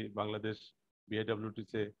अभी बांग्लादेश BIWT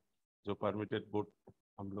से जो परमिटेड बोट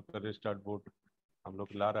हम लोग का रेस्टार्ट बोट हम लोग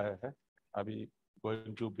ला रहे हैं. अभी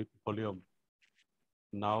going to big volume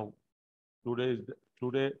now today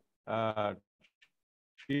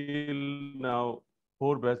till now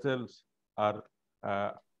 4 vessels are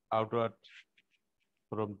outward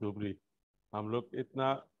from Dhubri. हम लोग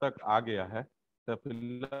इतना तक आ गया है. तो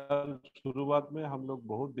फिलहाल शुरुआत में हम लोग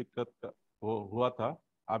बहुत दिक्कत हुआ था.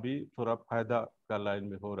 अभी थोड़ा फायदा का लाइन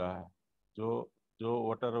में हो रहा है. जो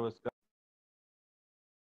वाटरवेज का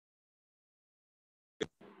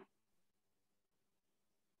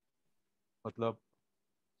मतलब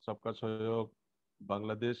सबका सहयोग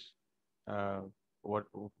बांग्लादेश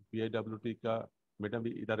BIWT का मैडम भी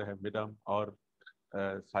इधर है मैडम और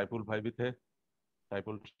साइफुल भाई भी थे.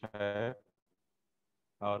 साइफुल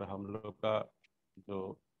और हम लोग का जो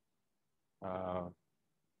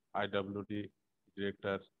IWD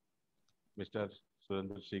director mister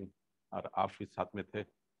Surendra Singh और आप भी साथ में थे।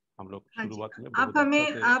 हम लोग हाँ जी, शुरुआत में आप बहुत अच्छा से हमें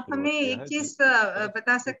शुरुआत किया एक है। चीज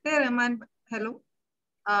बता सकते हैं रहमान? हेलो,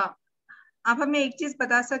 आप हमें एक चीज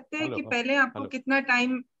बता सकते हैं हेलो कि पहले आपको हेलो। कितना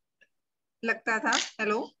टाइम लगता था?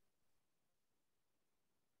 हेलो,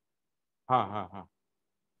 हाँ हाँ हाँ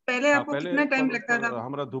पहले हाँ, आपको पहले कितना टाइम लगता पर था?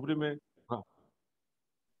 हमारा धुबरी में, हाँ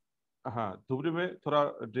हाँ, धुबरी में थोड़ा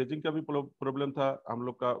ड्रेजिंग का भी प्रॉब्लम था। हम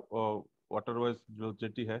लोग का वाटर वाइज जो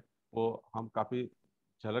जेटी है वो हम काफ़ी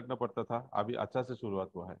झलकना पड़ता था। अभी अच्छा से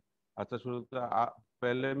शुरुआत हुआ है, अच्छा शुरू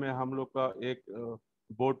पहले में हम लोग का एक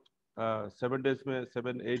बोट 7 डेज में,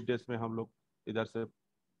 7-8 डेज में हम लोग इधर से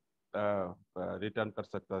रिटर्न कर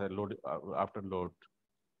सकता है लोड आफ्टर लोड।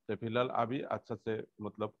 तो फिलहाल अभी अच्छा से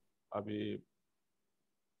मतलब अभी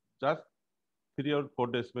जस्ट 3 और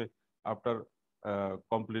 4 डेज में after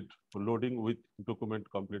complete loading with document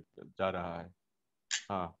complete जा रहा है।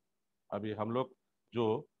 हाँ, अभी हम लोग जो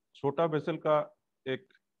छोटा वेसल का एक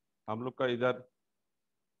हम लोग का इधर,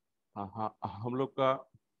 हाँ हाँ, हम लोग का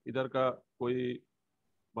इधर का कोई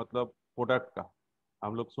मतलब प्रोडक्ट का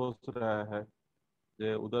हम लोग सोच रहे हैं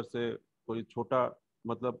कि उधर से कोई छोटा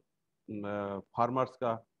मतलब फार्मर्स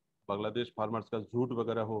का, बांग्लादेश फार्मर्स का जूट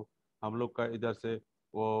वगैरह हो, हम लोग का इधर से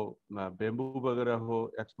वो बेम्बू वगैरह हो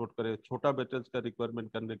एक्सपोर्ट करे। छोटा मेटल्स का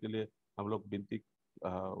रिक्वायरमेंट करने के लिए हम लोग विनती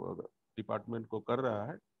डिपार्टमेंट को कर रहा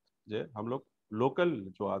है जे हम लोग लोकल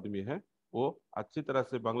जो आदमी है वो अच्छी तरह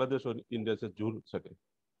से बांग्लादेश और इंडिया से जुड़ सके।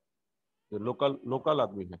 जो लोकल लोकल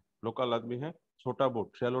आदमी है, लोकल आदमी है, छोटा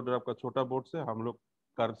बोट, शैलो ड्राफ्ट का छोटा बोट से हम लोग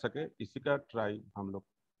कर सके, इसी का ट्राई हम लोग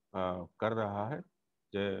कर रहा है।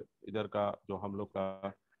 जे इधर का जो हम लोग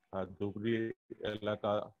का धुबरी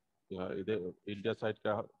इलाका, इधर इंडिया साइड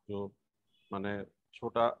का जो माने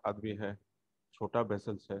छोटा आदमी है, छोटा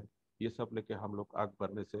वेसल्स है, ये सब लेके हम लोग आगे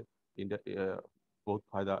बढ़ने से इंडिया बहुत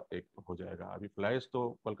फायदा एक हो जाएगा। अभी फ्लाइस तो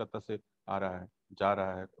कोलकाता से आ रहा है, जा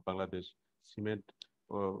रहा है बांग्लादेश, सीमेंट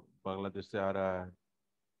बांग्लादेश से आ रहा है,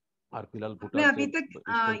 और फिलहाल आपने भूटान से अभी तक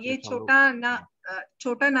ईस्टर्न ये स्विच हम लोग।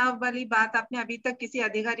 छोटा नाव वाली बात आपने अभी तक किसी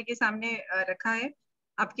अधिकारी के सामने रखा है?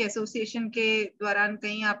 आपके एसोसिएशन के दौरान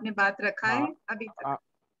कहीं आपने बात रखा हाँ है अभी तक? हाँ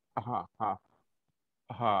हाँ हाँ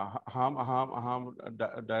हाँ, हम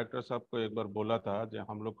डायरेक्टर साहब को एक बार बोला था जो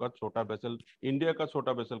हम लोग का छोटा वेसल, इंडिया का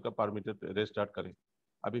छोटा वेसल का परमिटेड रेस्टार्ट करें।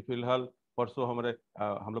 अभी फिलहाल परसों हमारे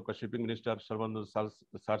हम लोग का शिपिंग मिनिस्टर सर्बानंद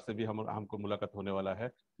सर से भी हमको मुलाकात होने वाला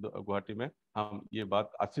है गुवाहाटी में। हम ये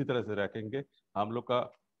बात अच्छी तरह से रखेंगे। हम लोग का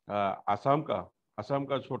आसाम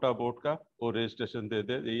का छोटा बोट का वो रजिस्ट्रेशन दे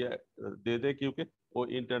दे, ये दे दे, क्योंकि वो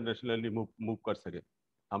इंटरनेशनली मूव कर सके।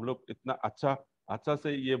 हम लोग इतना अच्छा अच्छा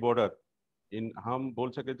से ये बॉर्डर इन हम बोल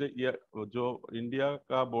सके थे, ये जो इंडिया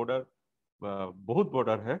का बॉर्डर बहुत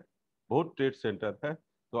बॉर्डर है, बहुत ट्रेड सेंटर है।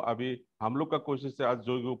 तो अभी हम लोग का कोशिश है आज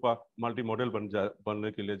जोगीगोपा मल्टी मॉडल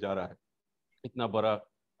बनने के लिए जा रहा है। इतना बड़ा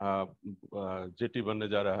जेटी बनने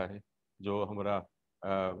जा रहा है जो हमारा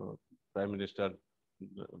प्राइम मिनिस्टर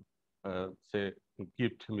से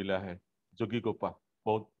गिफ्ट मिला है। जोगीगोपा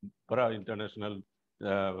बहुत बड़ा इंटरनेशनल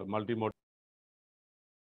मल्टी मॉडल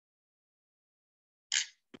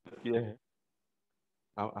किए हैं।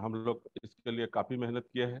 हम लोग इसके लिए काफ़ी मेहनत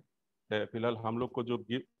किए हैं। फिलहाल हम लोग को जो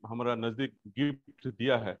गिफ्ट हमारा नज़दीक गिफ्ट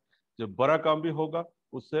दिया है, जो बड़ा काम भी होगा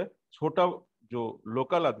उससे छोटा जो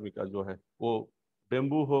लोकल आदमी का जो है वो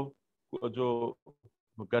बेम्बू हो, जो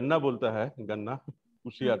गन्ना बोलता है, गन्ना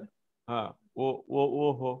कुशियार, हाँ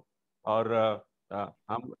वो हो। और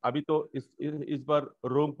हम अभी तो इस बार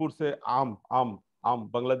रोंगपुर से आम आम आम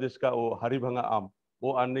बांग्लादेश का वो हरीभंगा आम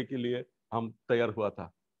वो आने के लिए हम तैयार हुआ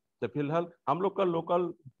था। तो फिलहाल हम लोग का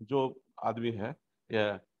लोकल जो आदमी है,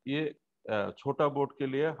 ये छोटा बोट के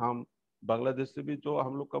लिए हम बांग्लादेश से भी जो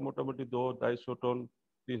हम लोग का मोटा मोटी 200-250 टन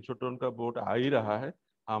 300 टन का बोट आ ही रहा है।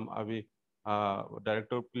 हम अभी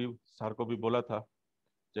डायरेक्टर की सर को भी बोला था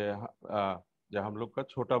जो हम लोग का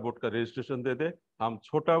छोटा बोट का रजिस्ट्रेशन दे दे, हम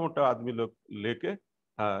छोटा मोटा आदमी लोग लेके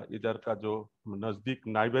इधर का जो नज़दीक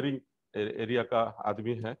नाइबरिंग एरिया का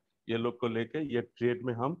आदमी है, ये लोग को लेके ये ट्रेड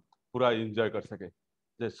में हम पूरा एंजॉय कर सके।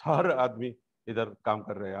 जैसे हर आदमी इधर काम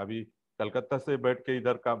कर रहे हैं। अभी कलकत्ता से बैठ के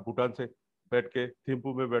इधर काम, भूटान से बैठ के,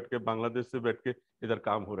 थिम्पू में बैठ के, बांग्लादेश से बैठ के इधर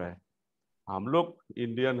काम हो रहा है। हम लोग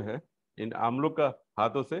इंडियन है, इन हम लोग का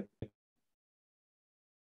हाथों से।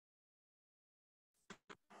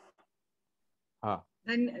 हाँ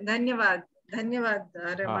धन्यवाद धन्यवाद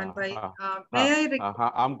हाँ रहमान भाई। हाँ हाँ मैं हाँ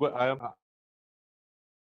हाँ, हमको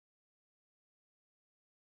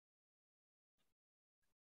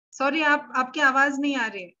सॉरी, आपकी आवाज नहीं आ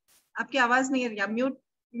रही, आपकी आवाज नहीं आ रही, आप म्यूट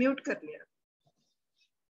म्यूट कर लिया।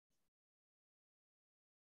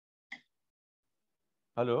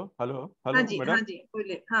 हेलो हेलो हाँ हेलो जी, मैडम। हाँ जी,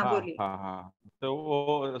 बोलिए, हाँ हाँ बोलिए। हाँ हाँ, तो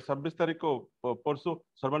वो 26 तारीख को परसों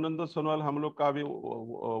सर्बानंद सोनोवाल हम लोग का भी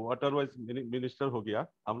वाटर वाइज मिनिस्टर हो गया।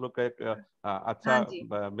 हम लोग का एक हाँ अच्छा जी,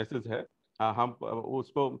 मैसेज है। हम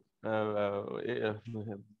उसको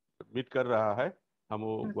मीट कर रहा है। हम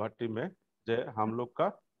वो गुवाहाटी में जो हम लोग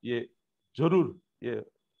का ये जरूर ये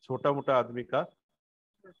छोटा मोटा आदमी का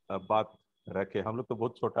बात रखे। हम लोग तो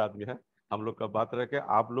बहुत छोटा आदमी है। हम लोग का बात रखे।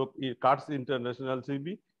 आप लोग ये कार्ड्स इंटरनेशनल से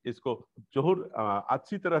भी इसको जरूर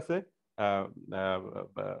अच्छी तरह से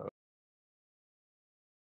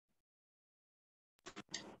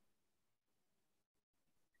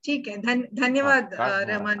ठीक है, धन्यवाद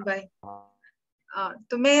रहमान भाई।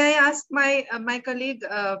 So may I ask my colleague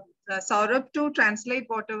Saurabh to translate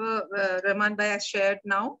whatever Rahman Bhai has shared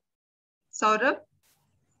now? Saurabh?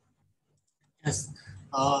 Yes,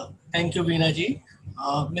 thank you, Veena ji.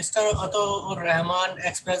 Mr. Ato Rahman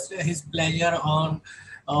expressed his pleasure on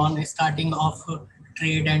starting of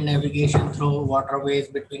trade and navigation through waterways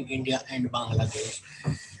between India and Bangladesh.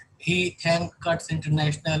 He thanked Cuts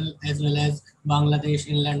International as well as Bangladesh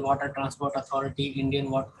Inland Water Transport Authority,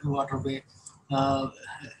 uh,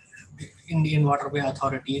 Indian Waterway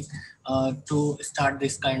Authorities to start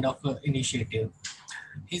this kind of initiative.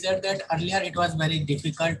 He said that earlier it was very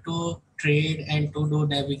difficult to trade and to do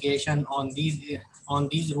navigation on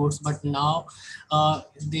these routes, but now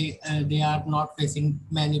they are not facing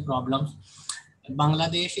many problems.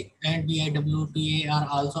 Bangladesh and BIWPA are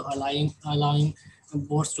also allowing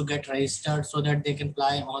boats to get registered so that they can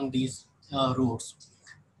ply on these routes.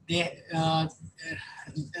 They,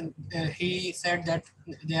 he said that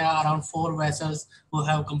there are around 4 vessels who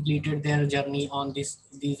have completed their journey on these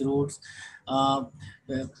routes. Uh,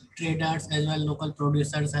 Traders as well local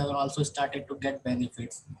producers have also started to get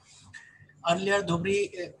benefits. Earlier,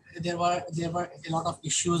 Dhubri, there were a lot of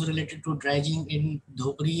issues related to dredging in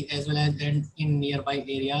Dhubri as well as in nearby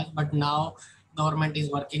areas. But now, government is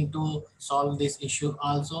working to solve this issue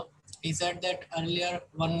also. He said that earlier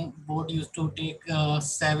one boat used to take around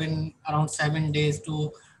 7 days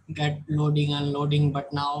to get loading and unloading,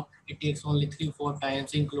 but now it takes only 3-4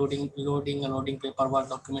 times, including loading, unloading, paperwork,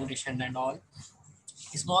 documentation, and all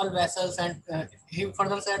small vessels. And he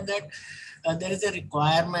further said that there is a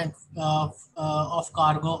requirement of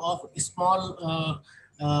cargo of small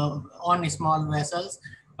on small vessels,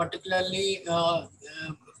 particularly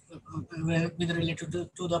with related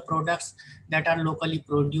to the products that are locally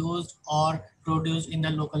produced or produced in the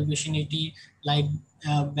local vicinity, like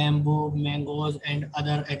bamboo, mangoes, and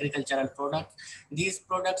other agricultural products. These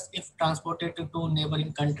products, if transported to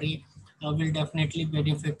neighboring country, will definitely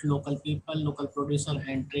benefit local people, local producers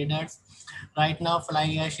and traders. Right now,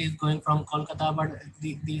 fly ash is going from Kolkata, but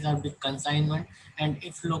these are big consignment. And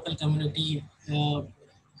if local community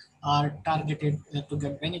are targeted to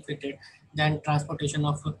get benefited, then transportation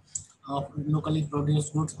of locally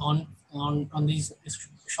produced goods on these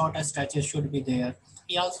shorter stretches should be there.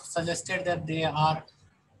 He also suggested that they are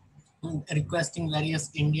requesting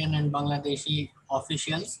various Indian and Bangladeshi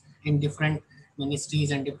officials in different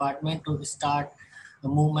ministries and departments to start the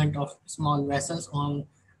movement of small vessels on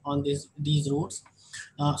these routes.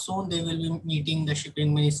 Soon they will be meeting the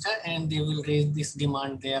shipping minister and they will raise this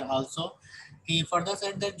demand there also. He further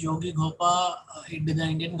said that Jogi Ghopa, the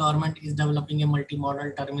Indian government is developing a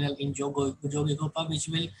multimodal terminal in Jogi Ghopa, which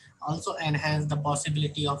will also enhance the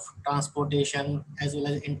possibility of transportation as well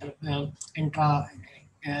as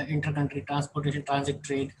inter-country transportation, transit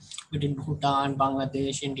trade between Bhutan,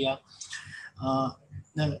 Bangladesh, India.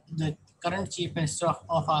 The current Chief Minister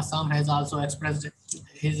of Assam has also expressed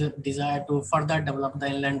his desire to further develop the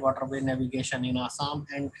inland waterway navigation in Assam,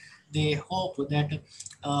 and they hope that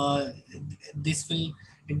this will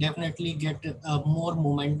definitely get more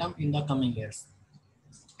momentum in the coming years.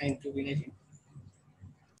 Thank you, Vinay.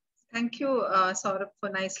 Thank you, Saurabh, for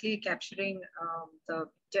nicely capturing the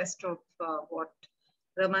gist of what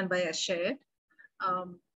Rahman Bhai has shared.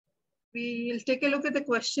 We'll take a look at the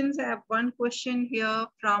questions. I have one question here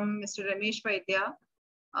from Mr. Ramesh Vaidya.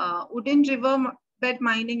 Wooden river bed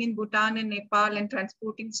mining in Bhutan and Nepal and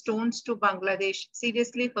transporting stones to Bangladesh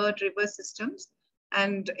seriously hurt river systems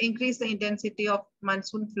and increase the intensity of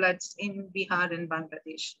monsoon floods in Bihar and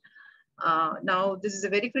Bangladesh. Now, this is a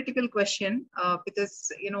very critical question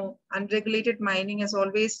because, unregulated mining has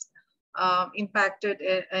always impacted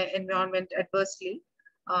environment adversely.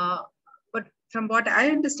 But from what I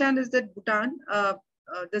understand is that Bhutan,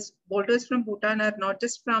 this boulders from Bhutan are not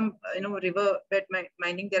just from river bed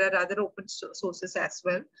mining. There are other open sources as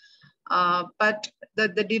well. But the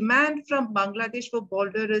demand from Bangladesh for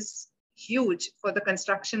boulder is huge for the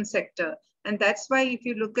construction sector. And that's why if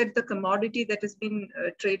you look at the commodity that has been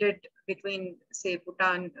traded between, say,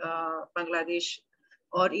 Bhutan, Bangladesh,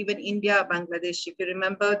 or even India, Bangladesh, if you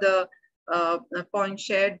remember the point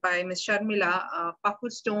shared by Ms. Sharmila,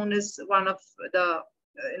 Pakur stone is one of the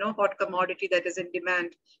hot commodity that is in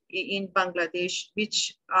demand in Bangladesh,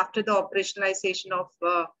 which after the operationalization of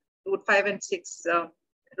Route 5 and 6,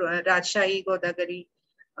 Rajshahi, Godagari,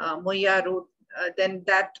 Moya Route, then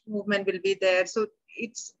that movement will be there. So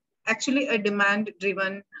it's actually a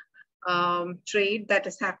demand-driven trade that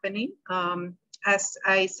is happening. As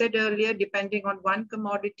I said earlier, depending on one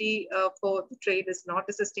commodity for the trade is not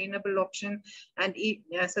a sustainable option, and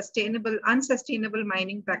unsustainable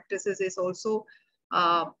mining practices is also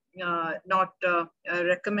not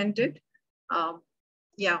recommended.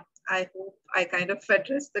 Yeah, I hope I kind of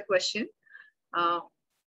addressed the question.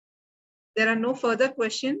 There are no further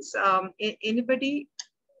questions. Anybody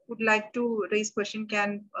would like to raise question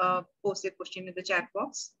can post a question in the chat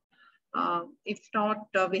box. If not,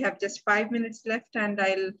 we have just 5 minutes left, and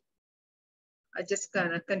I'll just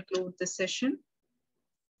kind of conclude the session.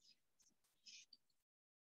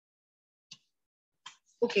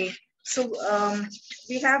 Okay, so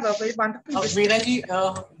we have a very wonderful. Veena ji,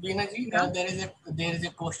 there is a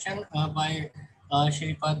question by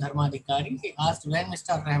Shripad Dharmadhikari. He asked, when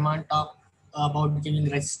Mr. Rahman talked about giving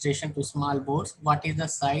registration to small boats, what is the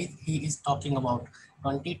size he is talking about?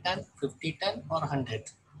 20 ton, 50 ton, or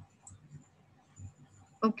 100?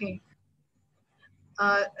 Okay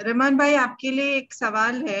Rahman भाई, आपके लिए एक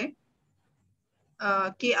सवाल है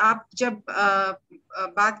कि आप जब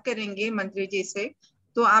बात करेंगे मंत्री जी से,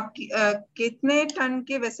 तो आप कितने टन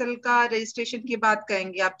के वेसल का रजिस्ट्रेशन की बात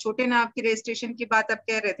करेंगे? आप छोटे नाव की रजिस्ट्रेशन की बात आप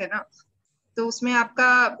कह रहे थे ना, तो उसमें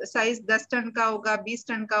आपका साइज 10 टन का होगा, 20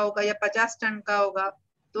 टन का होगा, या 50 टन का होगा?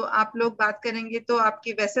 तो आप लोग बात करेंगे तो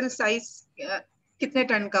आपकी वेसल साइज कितने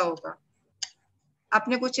टन का होगा?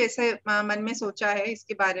 आपने कुछ ऐसे मन में सोचा है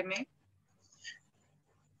इसके बारे में?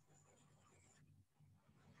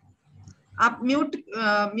 आप म्यूट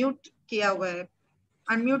किया हुआ है,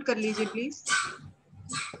 अनम्यूट कर लीजिए प्लीज।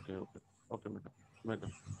 Okay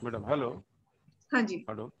madam hello. हाँ जी,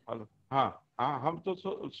 हेलो। हाँ, हम तो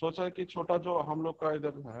सोचा है कि छोटा जो हम लोग का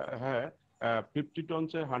इधर है 50 टन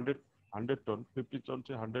से 100 टन, 50 टन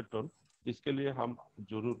से 100 टन, इसके लिए हम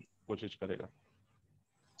जरूर कोशिश करेगा।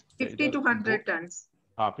 50 to 100 टन।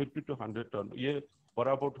 हाँ, 50 to 100 टन। ये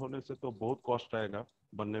बड़ा बोट होने से तो बहुत कॉस्ट आएगा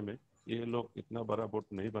बनने में, ये लोग इतना बड़ा बोट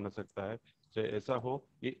नहीं बना सकता है। तो ऐसा हो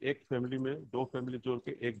कि एक फैमिली में 2 फैमिली जोड़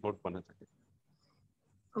के एक बोट बना सके।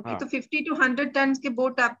 ओके, तो 50 to 100 टन के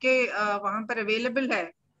बोट आपके वहां पर अवेलेबल है?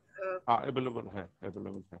 हाँ, अवेलेबल है।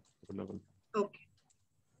 ओके,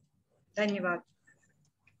 धन्यवाद।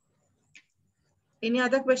 Any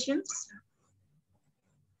other questions?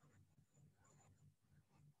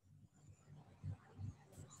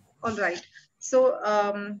 All right. So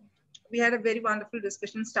we had a very wonderful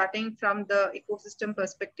discussion starting from the ecosystem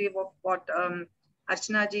perspective of what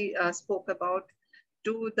Archana ji spoke about,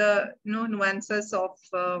 to the nuances of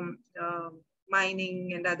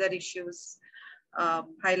mining and other issues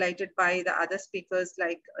highlighted by the other speakers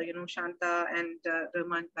like Shanta and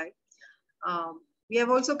Rahman Bhai. We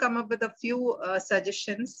have also come up with a few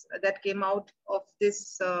suggestions that came out of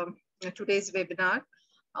this today's webinar.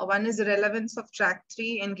 One is the relevance of track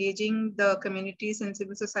 3, engaging the communities and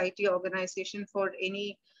civil society organization for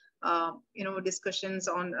any discussions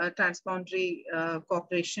on transboundary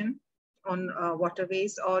cooperation on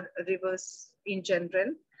waterways or rivers in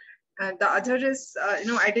general. And the other is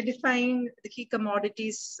identifying the key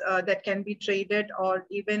commodities that can be traded, or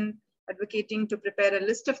even advocating to prepare a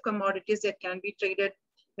list of commodities that can be traded.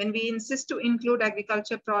 When we insist to include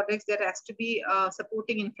agriculture products, there has to be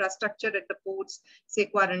supporting infrastructure at the ports, say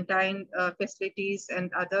quarantine facilities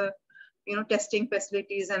and other, testing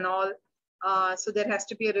facilities and all. So there has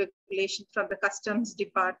to be a regulation from the customs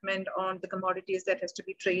department on the commodities that has to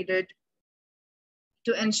be traded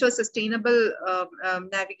to ensure sustainable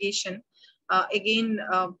navigation. Again,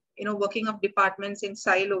 working of departments in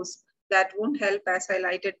silos that won't help, as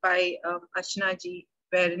highlighted by Archana ji,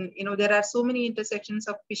 wherein there are so many intersections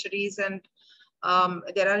of fisheries, and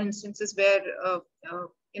there are instances where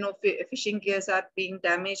fishing gears are being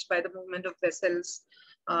damaged by the movement of vessels.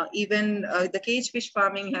 Even the cage fish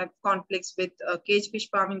farming have conflicts with cage fish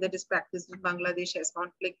farming that is practiced in Bangladesh has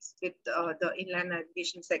conflicts with the inland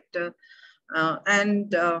navigation sector,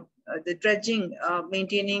 and the dredging,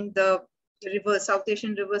 maintaining the rivers. South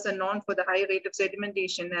Asian rivers are known for the high rate of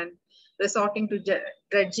sedimentation, and resorting to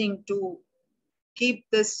dredging to keep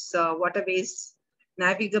this waterways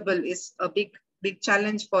navigable is a big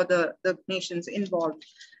challenge for the nations involved.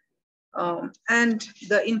 and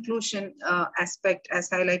the inclusion aspect as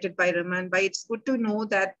highlighted by Raman. But it's good to know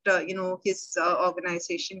that, his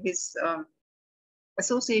organization, his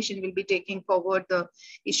association will be taking forward the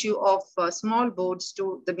issue of small boards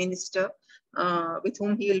to the minister, with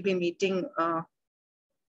whom he will be meeting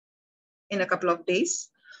in a couple of days.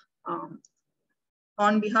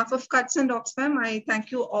 On behalf of CUTS and Oxfam, I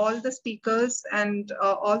thank you all the speakers and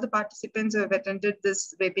all the participants who have attended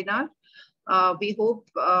this webinar. We hope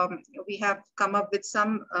we have come up with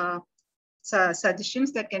some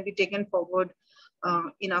suggestions that can be taken forward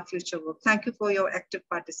in our future work. Thank you for your active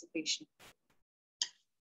participation.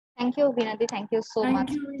 Thank you, Vinadi. Thank you so much.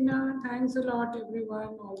 Thank you, Veena. Thanks a lot,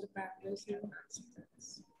 everyone, all the panelists and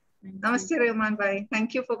participants. Namaste, Rehman Bhai.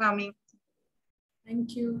 Thank you for coming.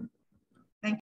 Thank you.